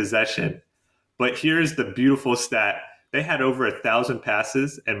 possession. But here's the beautiful stat. They had over 1,000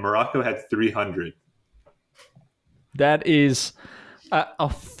 passes, and Morocco had 300. That is a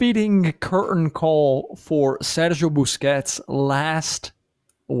fitting curtain call for Sergio Busquets' last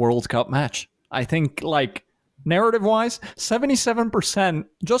World Cup match. I think, like, narrative-wise, 77%,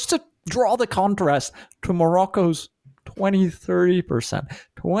 just to draw the contrast to Morocco's 30%,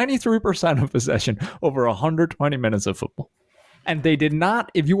 23% of possession over 120 minutes of football. And they did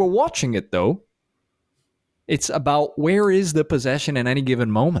not, if you were watching it though, it's about where is the possession in any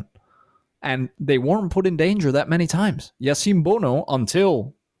given moment. And they weren't put in danger that many times. Yassine Bono,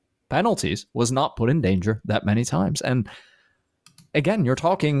 until penalties, was not put in danger that many times. And again, you're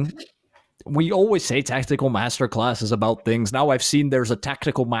talking, we always say tactical masterclasses about things. Now I've seen there's a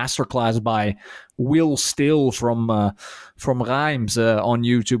tactical masterclass by Will Still from Reims on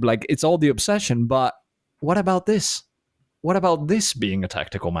YouTube. Like, it's all the obsession. But what about this? What about this being a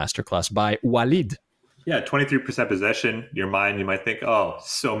tactical masterclass by Walid? Yeah, 23% possession. You might think, oh,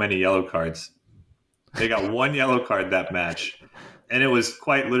 so many yellow cards. They got one yellow card that match. And it was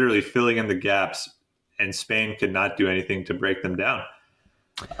quite literally filling in the gaps, and Spain could not do anything to break them down.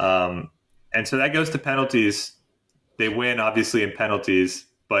 And so that goes to penalties. They win, obviously, in penalties.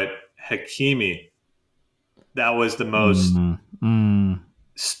 But Hakimi, that was the most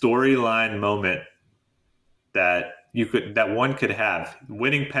storyline moment that one could have.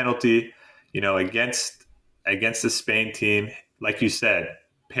 Winning penalty, against the Spain team. Like you said,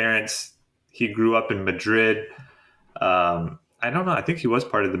 parents, he grew up in Madrid. I don't know. I think he was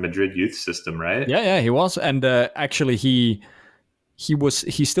part of the Madrid youth system, right? Yeah, he was. And actually, he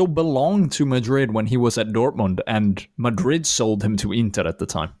still belonged to Madrid when he was at Dortmund, and Madrid sold him to Inter at the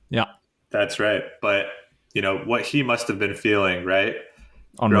time. Yeah. That's right. But, what he must have been feeling, right?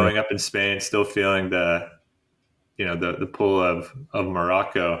 Growing up in Spain, still feeling the pull of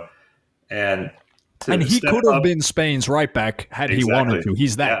Morocco. And he could have been Spain's right back had he wanted to.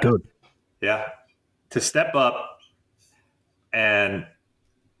 He's that good. Yeah. To step up and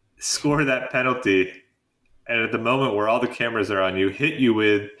score that penalty, and at the moment where all the cameras are on you, hit you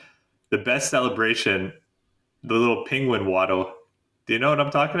with the best celebration, the little penguin waddle. Do you know what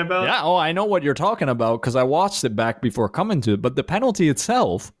I'm talking about? Yeah, I know what you're talking about because I watched it back before coming to it. But the penalty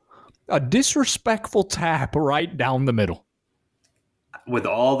itself, a disrespectful tap right down the middle. With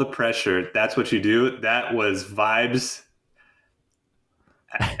all the pressure, that's what you do. That was vibes.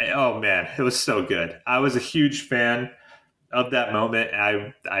 Oh, man, it was so good. I was a huge fan of that moment.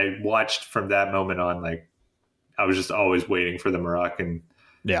 I watched from that moment on, like, I was just always waiting for the Moroccan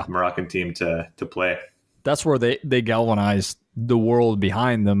team to play. That's where they galvanized the world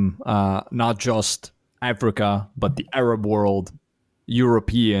behind them, not just Africa, but the Arab world,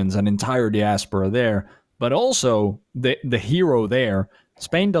 Europeans, an entire diaspora there. But also the hero there,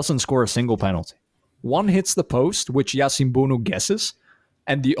 Spain doesn't score a single penalty. One hits the post, which Yassine Bono guesses,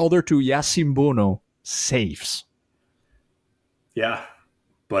 and the other two Yassine Bono saves. Yeah,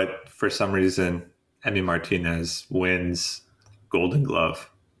 but for some reason, Emi Martinez wins Golden Glove.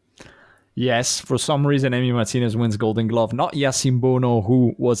 Yes, for some reason, Emi Martinez wins Golden Glove. Not Yassine Bono,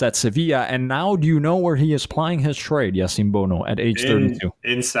 who was at Sevilla. And now do you know where he is plying his trade, Yassine Bono, at age 32?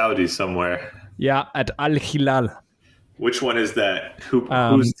 In Saudi somewhere. Yeah, at Al Hilal. Which one is that?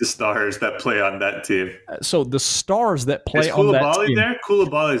 Who's the stars that play on that team? So the stars that play on that team. Is Koulibaly there?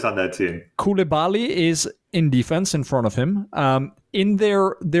 Koulibaly's on that team. Koulibaly is in defense in front of him. In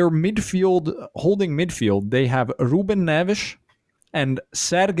their midfield, holding midfield, they have Ruben Neves and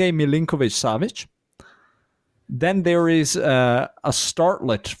Sergej Milinkovic-Savic. Then there is a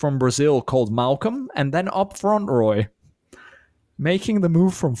startlet from Brazil called Malcolm. And then up front, Roy, making the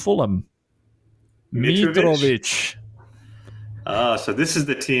move from Fulham, Mitrovic. So this is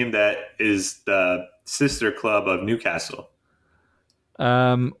the team that is the sister club of Newcastle.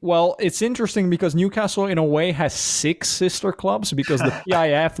 Well, it's interesting because Newcastle, in a way, has 6 sister clubs because the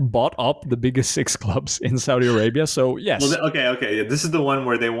PIF bought up the biggest 6 clubs in Saudi Arabia. So, yes. Well, okay. Yeah, this is the one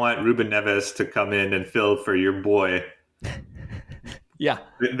where they want Ruben Neves to come in and fill for your boy. Yeah.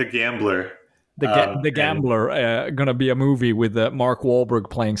 The gambler. The Gambler, going to be a movie with Mark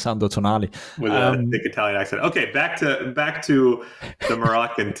Wahlberg playing Sandro Tonali. With a thick Italian accent. Okay, back to the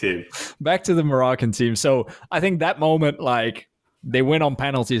Moroccan team. Back to the Moroccan team. So I think that moment, like, they win on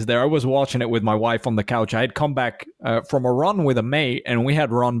penalties there. I was watching it with my wife on the couch. I had come back from a run with a mate, and we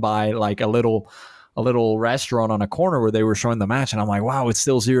had run by like a little a little restaurant on a corner where they were showing the match, and I'm like, wow, it's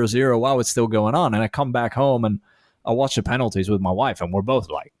still 0-0. Wow, it's still going on. And I come back home and I watch the penalties with my wife, and we're both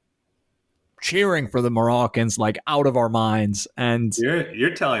like cheering for the Moroccans, like out of our minds. And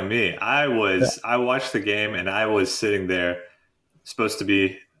you're telling me I watched the game and I was sitting there supposed to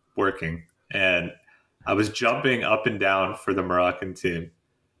be working, and I was jumping up and down for the Moroccan team.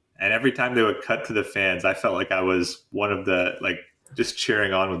 And every time they would cut to the fans, I felt like I was one of the, like, just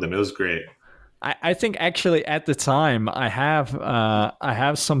cheering on with them. It was great. I think actually at the time I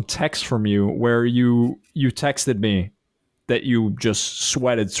have some text from you where you texted me that you just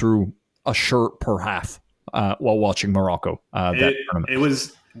sweated through a shirt per half while watching Morocco that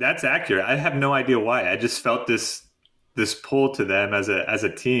tournament. That's accurate. I have no idea why. I just felt this pull to them as a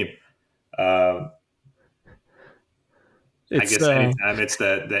team. I guess anytime it's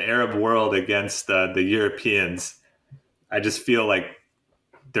the Arab world against the Europeans, I just feel like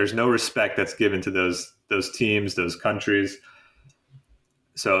there's no respect that's given to those teams, those countries.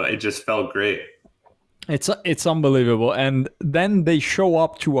 So it just felt great. It's unbelievable. And then they show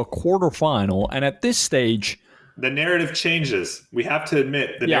up to a quarterfinal, and at this stage, the narrative changes. We have to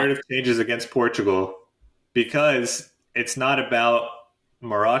admit the narrative changes against Portugal, because it's not about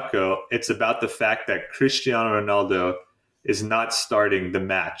Morocco. It's about the fact that Cristiano Ronaldo is not starting the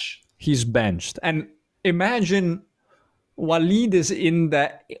match. He's benched. And imagine Walid is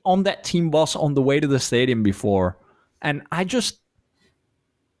on that team bus on the way to the stadium before. And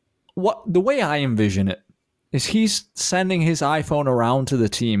the way I envision it is he's sending his iPhone around to the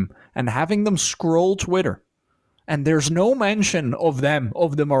team and having them scroll Twitter. And there's no mention of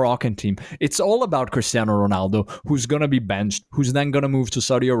the Moroccan team. It's all about Cristiano Ronaldo, who's going to be benched, who's then going to move to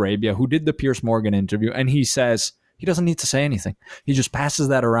Saudi Arabia, who did the Piers Morgan interview. And he says he doesn't need to say anything. He just passes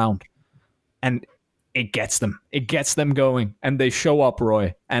that around. And it gets them. It gets them going. And they show up,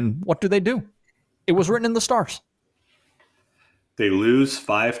 Roy. And what do? It was written in the stars. They lose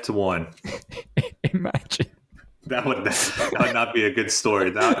 5-1. Imagine. That would not be a good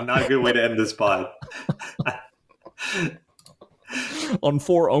story. Not a good way to end this pod. On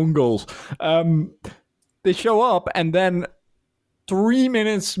 4 own goals. They show up, and then 3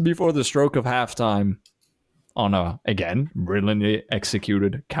 minutes before the stroke of halftime, on a, again, brilliantly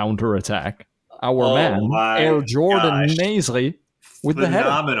executed counterattack, our man, Air Jordan Nasri, with the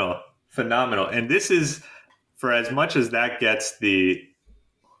header. Phenomenal. And this is, for as much as that gets the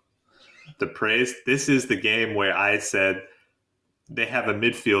praise, this is the game where I said they have a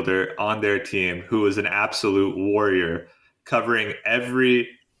midfielder on their team who is an absolute warrior, covering every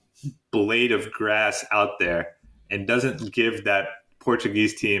blade of grass out there and doesn't give that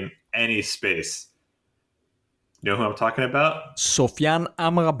Portuguese team any space. You know who I'm talking about? Sofiane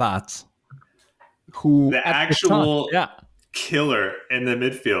Amrabat, who the actual killer in the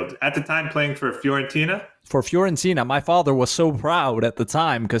midfield at the time, playing for Fiorentina. For Fiorentina, my father was so proud at the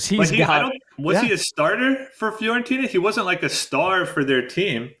time because was he a starter for Fiorentina? He wasn't like a star for their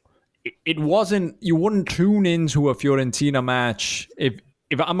team. It wasn't. You wouldn't tune into a Fiorentina match if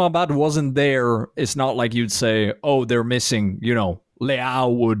Amrabat wasn't there. It's not like you'd say, "Oh, they're missing."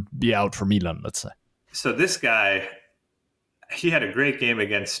 Leao would be out for Milan, let's say. So this guy, he had a great game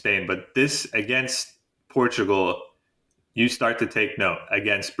against Spain, but this against Portugal, you start to take note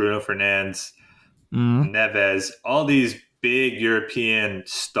against Bruno Fernandes, Neves, all these big European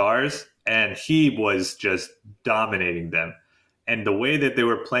stars, and he was just dominating them. And the way that they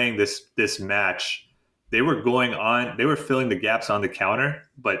were playing this match, they were filling the gaps on the counter,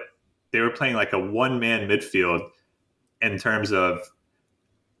 but they were playing like a one-man midfield in terms of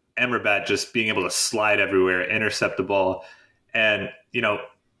Amrabat just being able to slide everywhere, intercept the ball. And,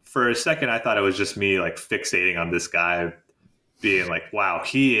 for a second, I thought it was just me like fixating on this guy, being like, wow,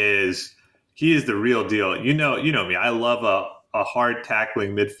 he is the real deal. You know me. I love a hard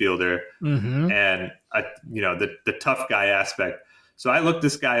tackling midfielder and the tough guy aspect. So I looked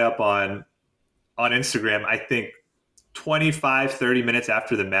this guy up on Instagram. I think 25, 30 minutes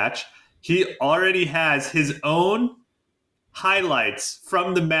after the match, he already has his own highlights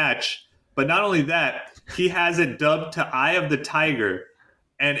from the match. But not only that, he has it dubbed to Eye of the Tiger.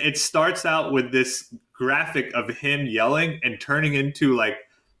 And it starts out with this graphic of him yelling and turning into it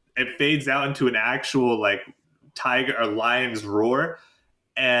fades out into an actual tiger or lion's roar.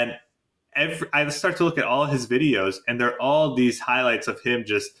 And I start to look at all his videos, and they're all these highlights of him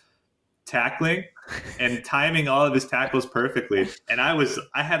just tackling and timing all of his tackles perfectly. And I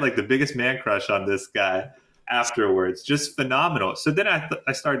had the biggest man crush on this guy afterwards. Just phenomenal. So then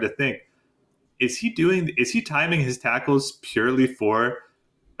I started to think, is he timing his tackles purely for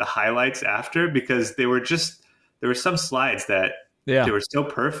the highlights after? Because there were some slides that Yeah. They were so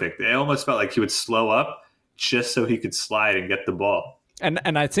perfect. It almost felt like he would slow up just so he could slide and get the ball. And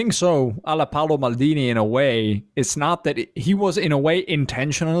I think so, a la Paolo Maldini in a way. It's not that he was in a way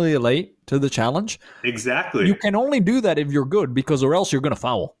intentionally late to the challenge. Exactly. You can only do that if you're good, because or else you're going to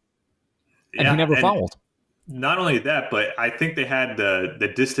foul. And he never fouled. Not only that, but I think they had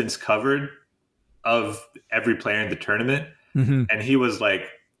the distance covered of every player in the tournament. Mm-hmm. And he was like,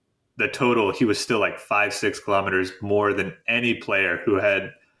 the total, he was still like 5-6 kilometers more than any player who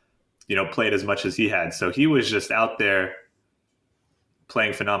had, played as much as he had. So he was just out there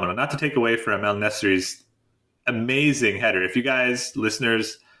playing phenomenal. Not to take away from El Nesri's amazing header. If you guys,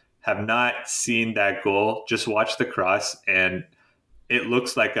 listeners, have not seen that goal, just watch the cross, and it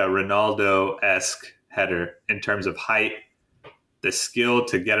looks like a Ronaldo-esque header in terms of height, the skill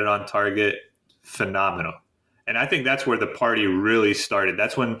to get it on target, phenomenal. And I think that's where the party really started.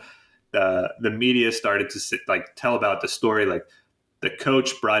 That's when the media started to tell about the story. Like, the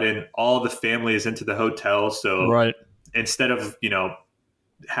coach brought in all the families into the hotel. So right. Instead of,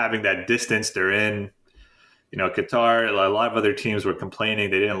 having that distance, they're in, Qatar. A lot of other teams were complaining.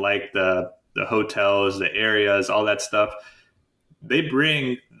 They didn't like the hotels, the areas, all that stuff. They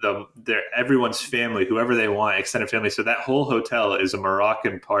bring everyone's family, whoever they want, extended family. So that whole hotel is a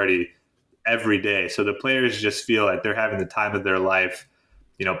Moroccan party every day. So the players just feel like they're having the time of their life,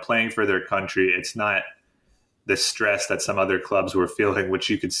 playing for their country. It's not the stress that some other clubs were feeling, which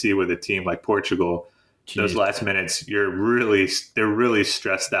you could see with a team like Portugal. Jeez. Those last minutes, they're really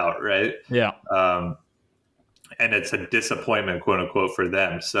stressed out, right? Yeah. And it's a disappointment, quote unquote, for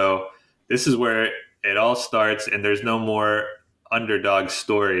them. So this is where it all starts, and there's no more underdog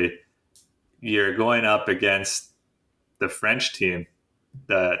story. You're going up against the French team,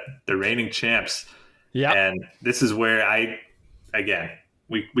 the reigning champs. Yeah. And this is where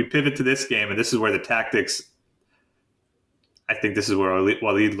we pivot to this game, and this is where the tactics, I think this is where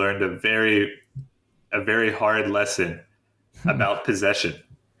Walid learned a very hard lesson about possession.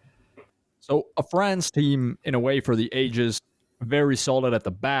 So a France team, in a way, for the ages, very solid at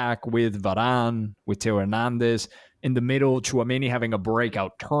the back with Varane, with Theo Hernandez. In the middle, Tchouaméni having a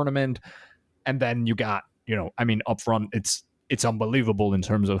breakout tournament. And then you got, up front, it's unbelievable in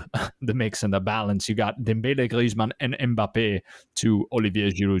terms of the mix and the balance. You got Dembele, Griezmann, and Mbappé to Olivier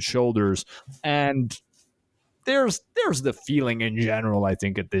Giroud's shoulders. And there's the feeling in general, I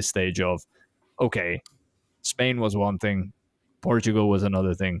think, at this stage of, okay, Spain was one thing, Portugal was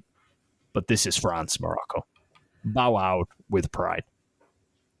another thing, but this is France, Morocco. Bow out with pride.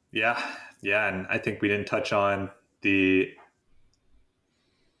 Yeah, and I think we didn't touch on the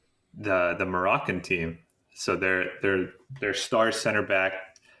Moroccan team. So their star center back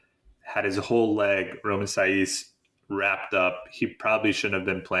had his whole leg, Romain Saiss, wrapped up. He probably shouldn't have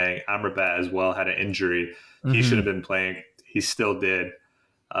been playing. Amrabat as well had an injury. Mm-hmm. He should have been playing. He still did.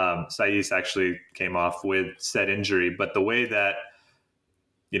 Saiss actually came off with said injury. But the way that,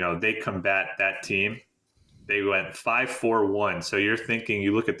 they combat that team, they went 5-4-1. So you're thinking,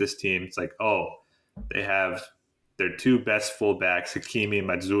 you look at this team, it's like, oh, they have their two best fullbacks, Hakimi and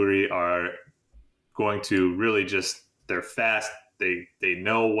Mazzurri, are going to really they're fast. They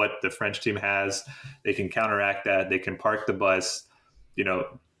know what the French team has. They can counteract that. They can park the bus,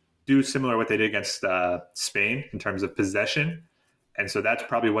 do similar what they did against Spain in terms of possession. And so that's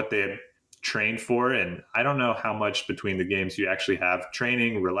probably what they had trained for. And I don't know how much between the games you actually have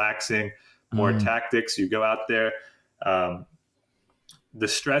training, relaxing, more tactics. You go out there. The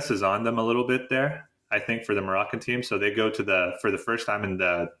stress is on them a little bit there, I think, for the Moroccan team. So they go for the first time in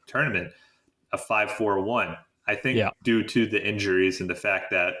the tournament, a 5-4-1. I think due to the injuries and the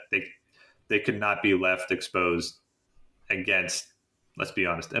fact that they could not be left exposed against, let's be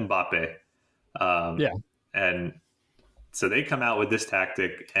honest, Mbappe. And so they come out with this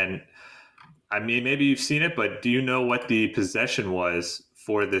tactic. And I mean, maybe you've seen it, but do you know what the possession was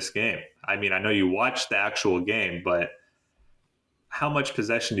for this game? I mean, I know you watched the actual game, but how much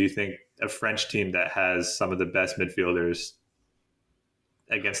possession do you think a French team that has some of the best midfielders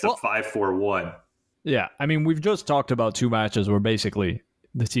against a 5-4-1? Yeah, I mean, we've just talked about two matches where basically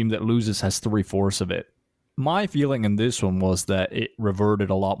the team that loses has 3/4 of it. My feeling in this one was that it reverted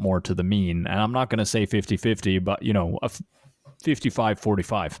a lot more to the mean. And I'm not going to say 50-50, but, a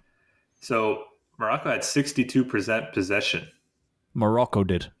 55-45. So Morocco had 62% possession. Morocco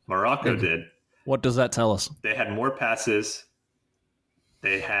did. What does that tell us? They had more passes.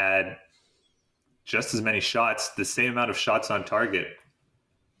 They had just as many shots, the same amount of shots on target.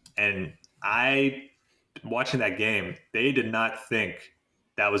 And watching that game, they did not think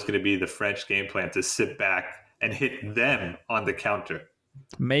that was going to be the French game plan, to sit back and hit them on the counter.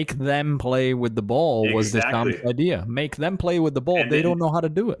 Make them play with the ball was Exactly. Deschamps' idea. Make them play with the ball. And They don't know how to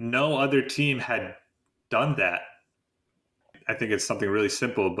do it. No other team had done that. I think it's something really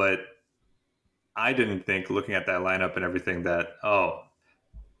simple, but I didn't think, looking at that lineup and everything, that,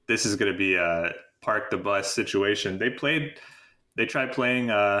 this is going to be a park the bus situation. They tried playing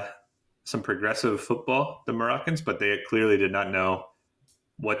some progressive football, the Moroccans, but they clearly did not know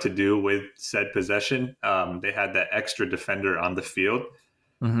what to do with said possession. They had that extra defender on the field,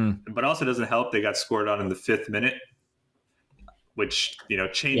 but also doesn't help. They got scored on in the 5th minute, which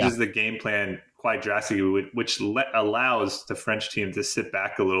changes the game plan quite drastically, which allows the French team to sit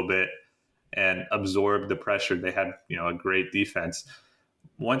back a little bit and absorb the pressure. They had a great defense.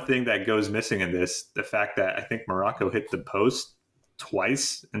 One thing that goes missing in this, the fact that I think Morocco hit the post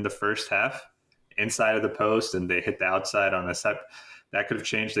twice in the first half, inside of the post, and they hit the outside on a set that could have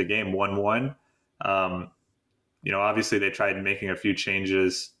changed the game 1-1. Obviously they tried making a few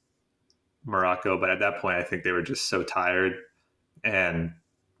changes, Morocco, but at that point I think they were just so tired, and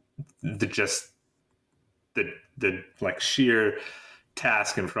the like sheer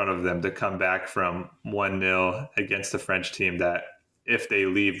task in front of them to come back from 1-0 against the French team that if they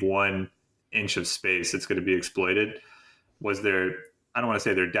leave 1 inch of space, it's going to be exploited, was their, I don't want to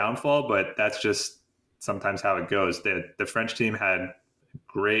say their downfall, but that's just sometimes how it goes. The French team had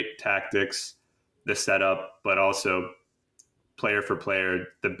great tactics, the setup, but also player for player,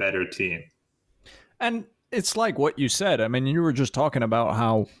 the better team. And it's like what you said. I mean, you were just talking about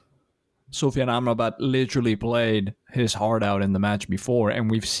how Sofiane Amrabat literally played his heart out in the match before,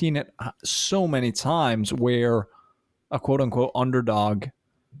 and we've seen it so many times where a quote-unquote underdog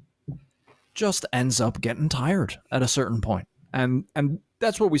just ends up getting tired at a certain point. And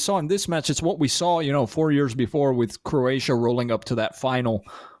that's what we saw in this match. It's what we saw, 4 years before with Croatia rolling up to that final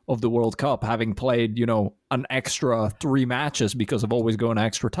of the World Cup, having played, an extra 3 matches because of always going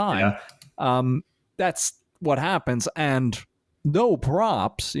extra time. Yeah. That's what happens. And no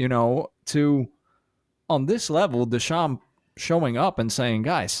props, to, on this level, Deschamps showing up and saying,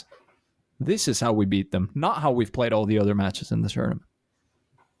 guys, this is how we beat them, not how we've played all the other matches in the tournament.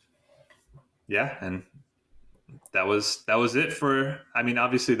 Yeah, and that was it for, I mean,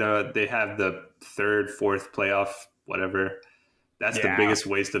 obviously they have the 3rd, 4th playoff, whatever. That's the biggest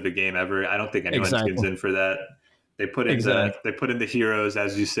waste of the game ever. I don't think anyone tunes in for that. They put in the heroes,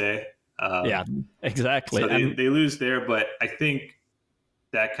 as you say. Yeah, exactly. So they lose there, but I think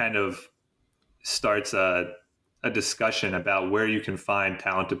that kind of starts a discussion about where you can find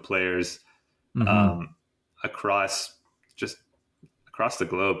talented players across the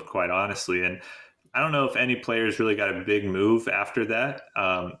globe, quite honestly. And I don't know if any players really got a big move after that.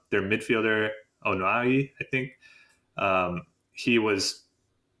 Their midfielder, Onai, I think, he was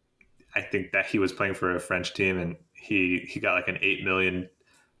playing for a French team, and he got like an £8 million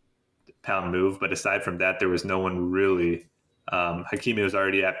move. But aside from that, there was no one really. Hakimi was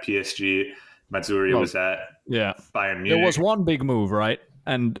already at PSG. Mazzurri was at Bayern Munich. There was one big move, right?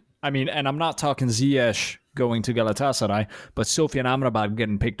 And I mean, and I'm not talking Ziyech going to Galatasaray, but Sofiane Amrabat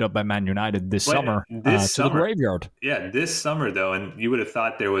getting picked up by Man United this summer to the graveyard. Yeah, this summer though, and you would have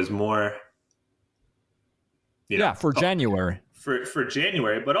thought there was more. For January. For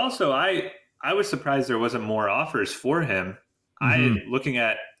January, but also I was surprised there wasn't more offers for him. Looking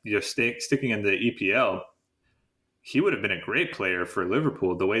at sticking in the EPL, he would have been a great player for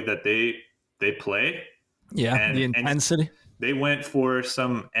Liverpool. The way that they play, the intensity. They went for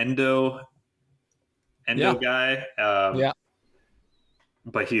some Endo guy.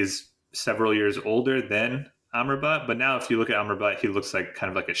 But he's several years older than Amrabat. But now if you look at Amrabat, he looks like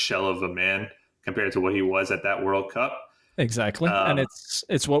kind of like a shell of a man compared to what he was at that World Cup. Exactly. And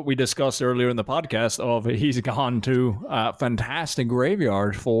it's what we discussed earlier in the podcast of he's gone to a fantastic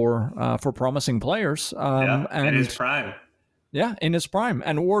graveyard for promising players. In his prime. Yeah, in his prime.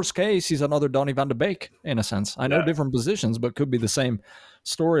 And worst case, he's another Donny van de Beek, in a sense. I know different positions, but could be the same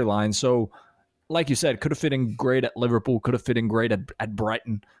storyline. So, like you said, could have fit in great at Liverpool, could have fit in great at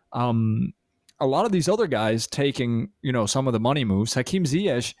Brighton. A lot of these other guys taking, some of the money moves. Hakim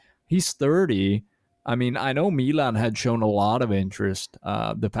Ziyech, he's 30. I mean, I know Milan had shown a lot of interest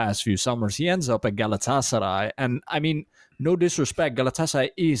the past few summers. He ends up at Galatasaray. And, I mean, no disrespect, Galatasaray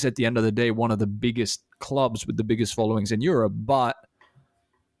is, at the end of the day, one of the biggest clubs with the biggest followings in Europe. But,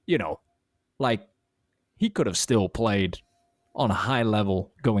 he could have still played on a high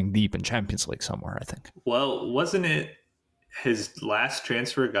level going deep in Champions League somewhere, I think. Well, wasn't it his last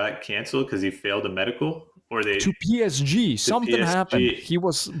transfer got canceled because he failed a medical? Or to PSG. Something happened. He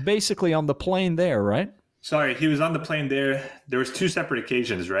was basically on the plane there, right? Sorry, he was on the plane there. There was 2 separate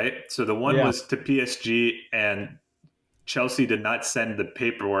occasions, right? So the one was to PSG and Chelsea did not send the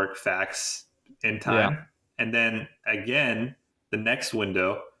paperwork fax in time. Yeah. And then again, the next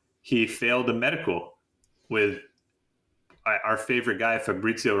window, he failed a medical with our favorite guy,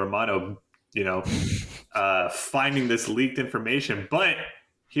 Fabrizio Romano, finding this leaked information. But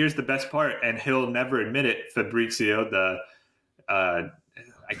here's the best part, and he'll never admit it, Fabrizio, I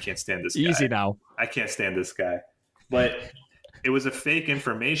can't stand this guy. Easy now. I can't stand this guy. But it was a fake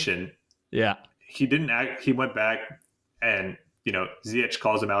information. Yeah. He didn't act. He went back and, Ziyech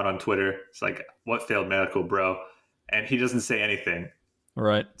calls him out on Twitter. It's like, what failed medical, bro? And he doesn't say anything.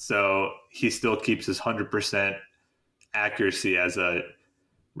 Right. So he still keeps his 100% accuracy as a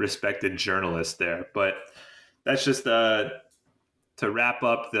respected journalist there. But that's just to wrap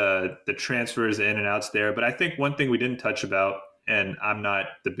up the transfers in and outs there. But I think one thing we didn't touch about, and I'm not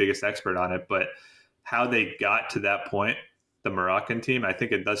the biggest expert on it, but how they got to that point, the Moroccan team, I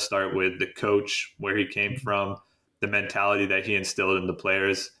think it does start with the coach, where he came from, the mentality that he instilled in the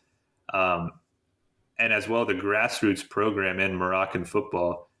players, and as well the grassroots program in Moroccan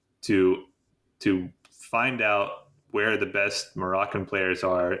football to find out where the best Moroccan players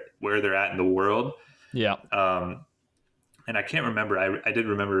are, where they're at in the world. Yeah. And I can't remember. I did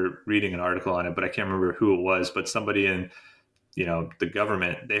remember reading an article on it, but I can't remember who it was. But somebody in, the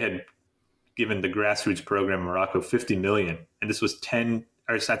government, they had given the grassroots program in Morocco $50 million, and this was I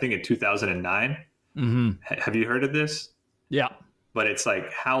think in 2009. Mm-hmm. Have you heard of this? Yeah. But it's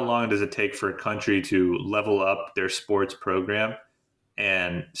like, how long does it take for a country to level up their sports program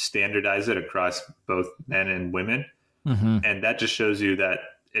and standardize it across both men and women? Mm-hmm. And that just shows you that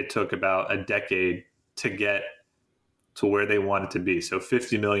it took about a decade to get to where they want it to be. So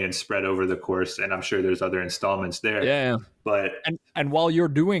 50 million spread over the course, and I'm sure there's other installments there. Yeah. But and while you're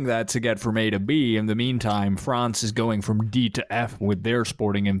doing that to get from A to B, in the meantime, France is going from D to F with their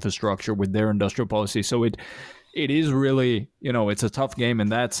sporting infrastructure, with their industrial policy. So it is really, it's a tough game in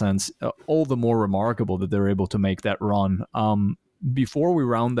that sense. All the more remarkable that they're able to make that run. Before we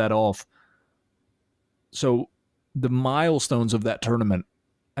round that off, so the milestones of that tournament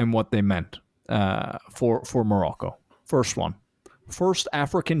and what they meant for Morocco. First one, first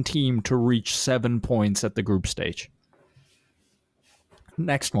African team to reach 7 points at the group stage.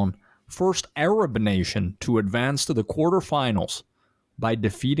 Next one, first Arab nation to advance to the quarterfinals by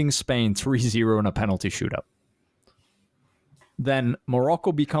defeating Spain 3-0 in a penalty shootout. Then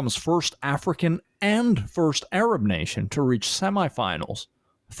Morocco becomes first African and first Arab nation to reach semifinals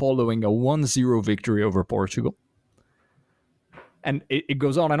following a 1-0 victory over Portugal. And it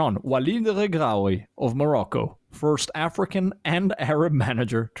goes on and on. Walid Regraoui of Morocco, first African and Arab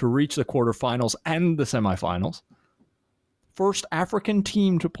manager to reach the quarterfinals and the semifinals. First African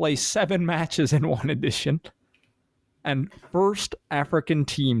team to play 7 matches in one edition. And first African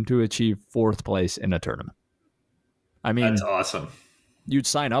team to achieve 4th place in a tournament. I mean, that's awesome. You'd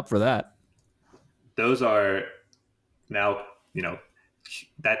sign up for that. Those are now,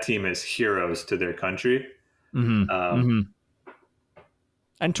 that team is heroes to their country. Mm-hmm.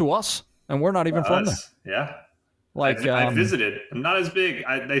 And to us, and we're not even from there. Yeah. Like I visited. I'm not as big.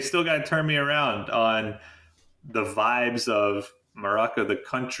 They still got to turn me around on the vibes of Morocco, the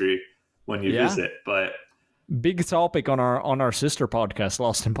country, when you visit. But big topic on our sister podcast,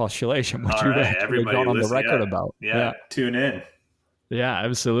 Lost in Postulation, which you've actually gone on the record about. Yeah, tune in. Yeah,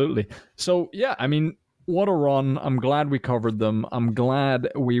 absolutely. So, I mean, what a run. I'm glad we covered them. I'm glad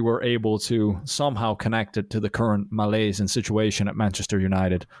we were able to somehow connect it to the current malaise and situation at Manchester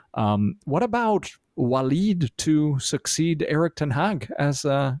United. What about Walid to succeed Erik ten Hag as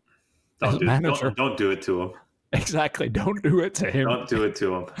manager? Don't do it to him. Exactly. Don't do it to him. Don't do it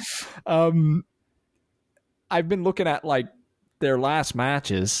to him. I've been looking at their last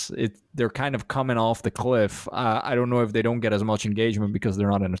matches. They're kind of coming off the cliff. I don't know if they don't get as much engagement because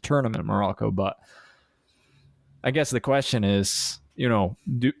they're not in a tournament in Morocco, but I guess the question is,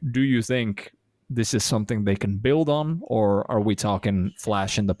 do you think this is something they can build on, or are we talking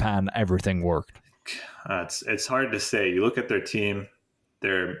flash in the pan, everything worked? It's hard to say. You look at their team,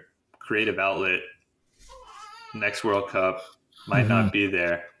 their creative outlet, next World Cup might not be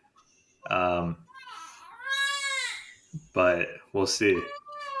there. But we'll see.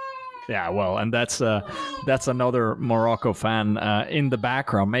 Yeah, well, and that's another Morocco fan in the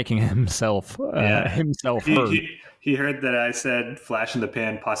background making himself heard. He heard that I said flash in the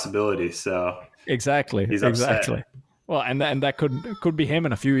pan possibility, so exactly, he's upset. Exactly. Well, and that could be him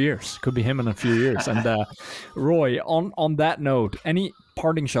in a few years. And Roy, on that note, any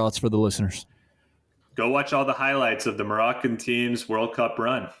parting shots for the listeners? Go watch all the highlights of the Moroccan team's World Cup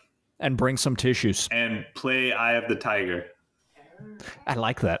run. And bring some tissues. And play Eye of the Tiger. I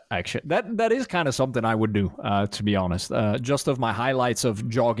like that, actually. That is kind of something I would do, to be honest. Just of my highlights of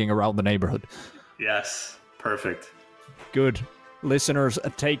jogging around the neighborhood. Yes, perfect. Good. Listeners,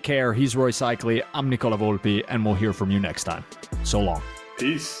 take care. He's Roy Cycli. I'm Nicola Volpi, and we'll hear from you next time. So long.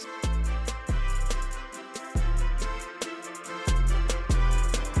 Peace.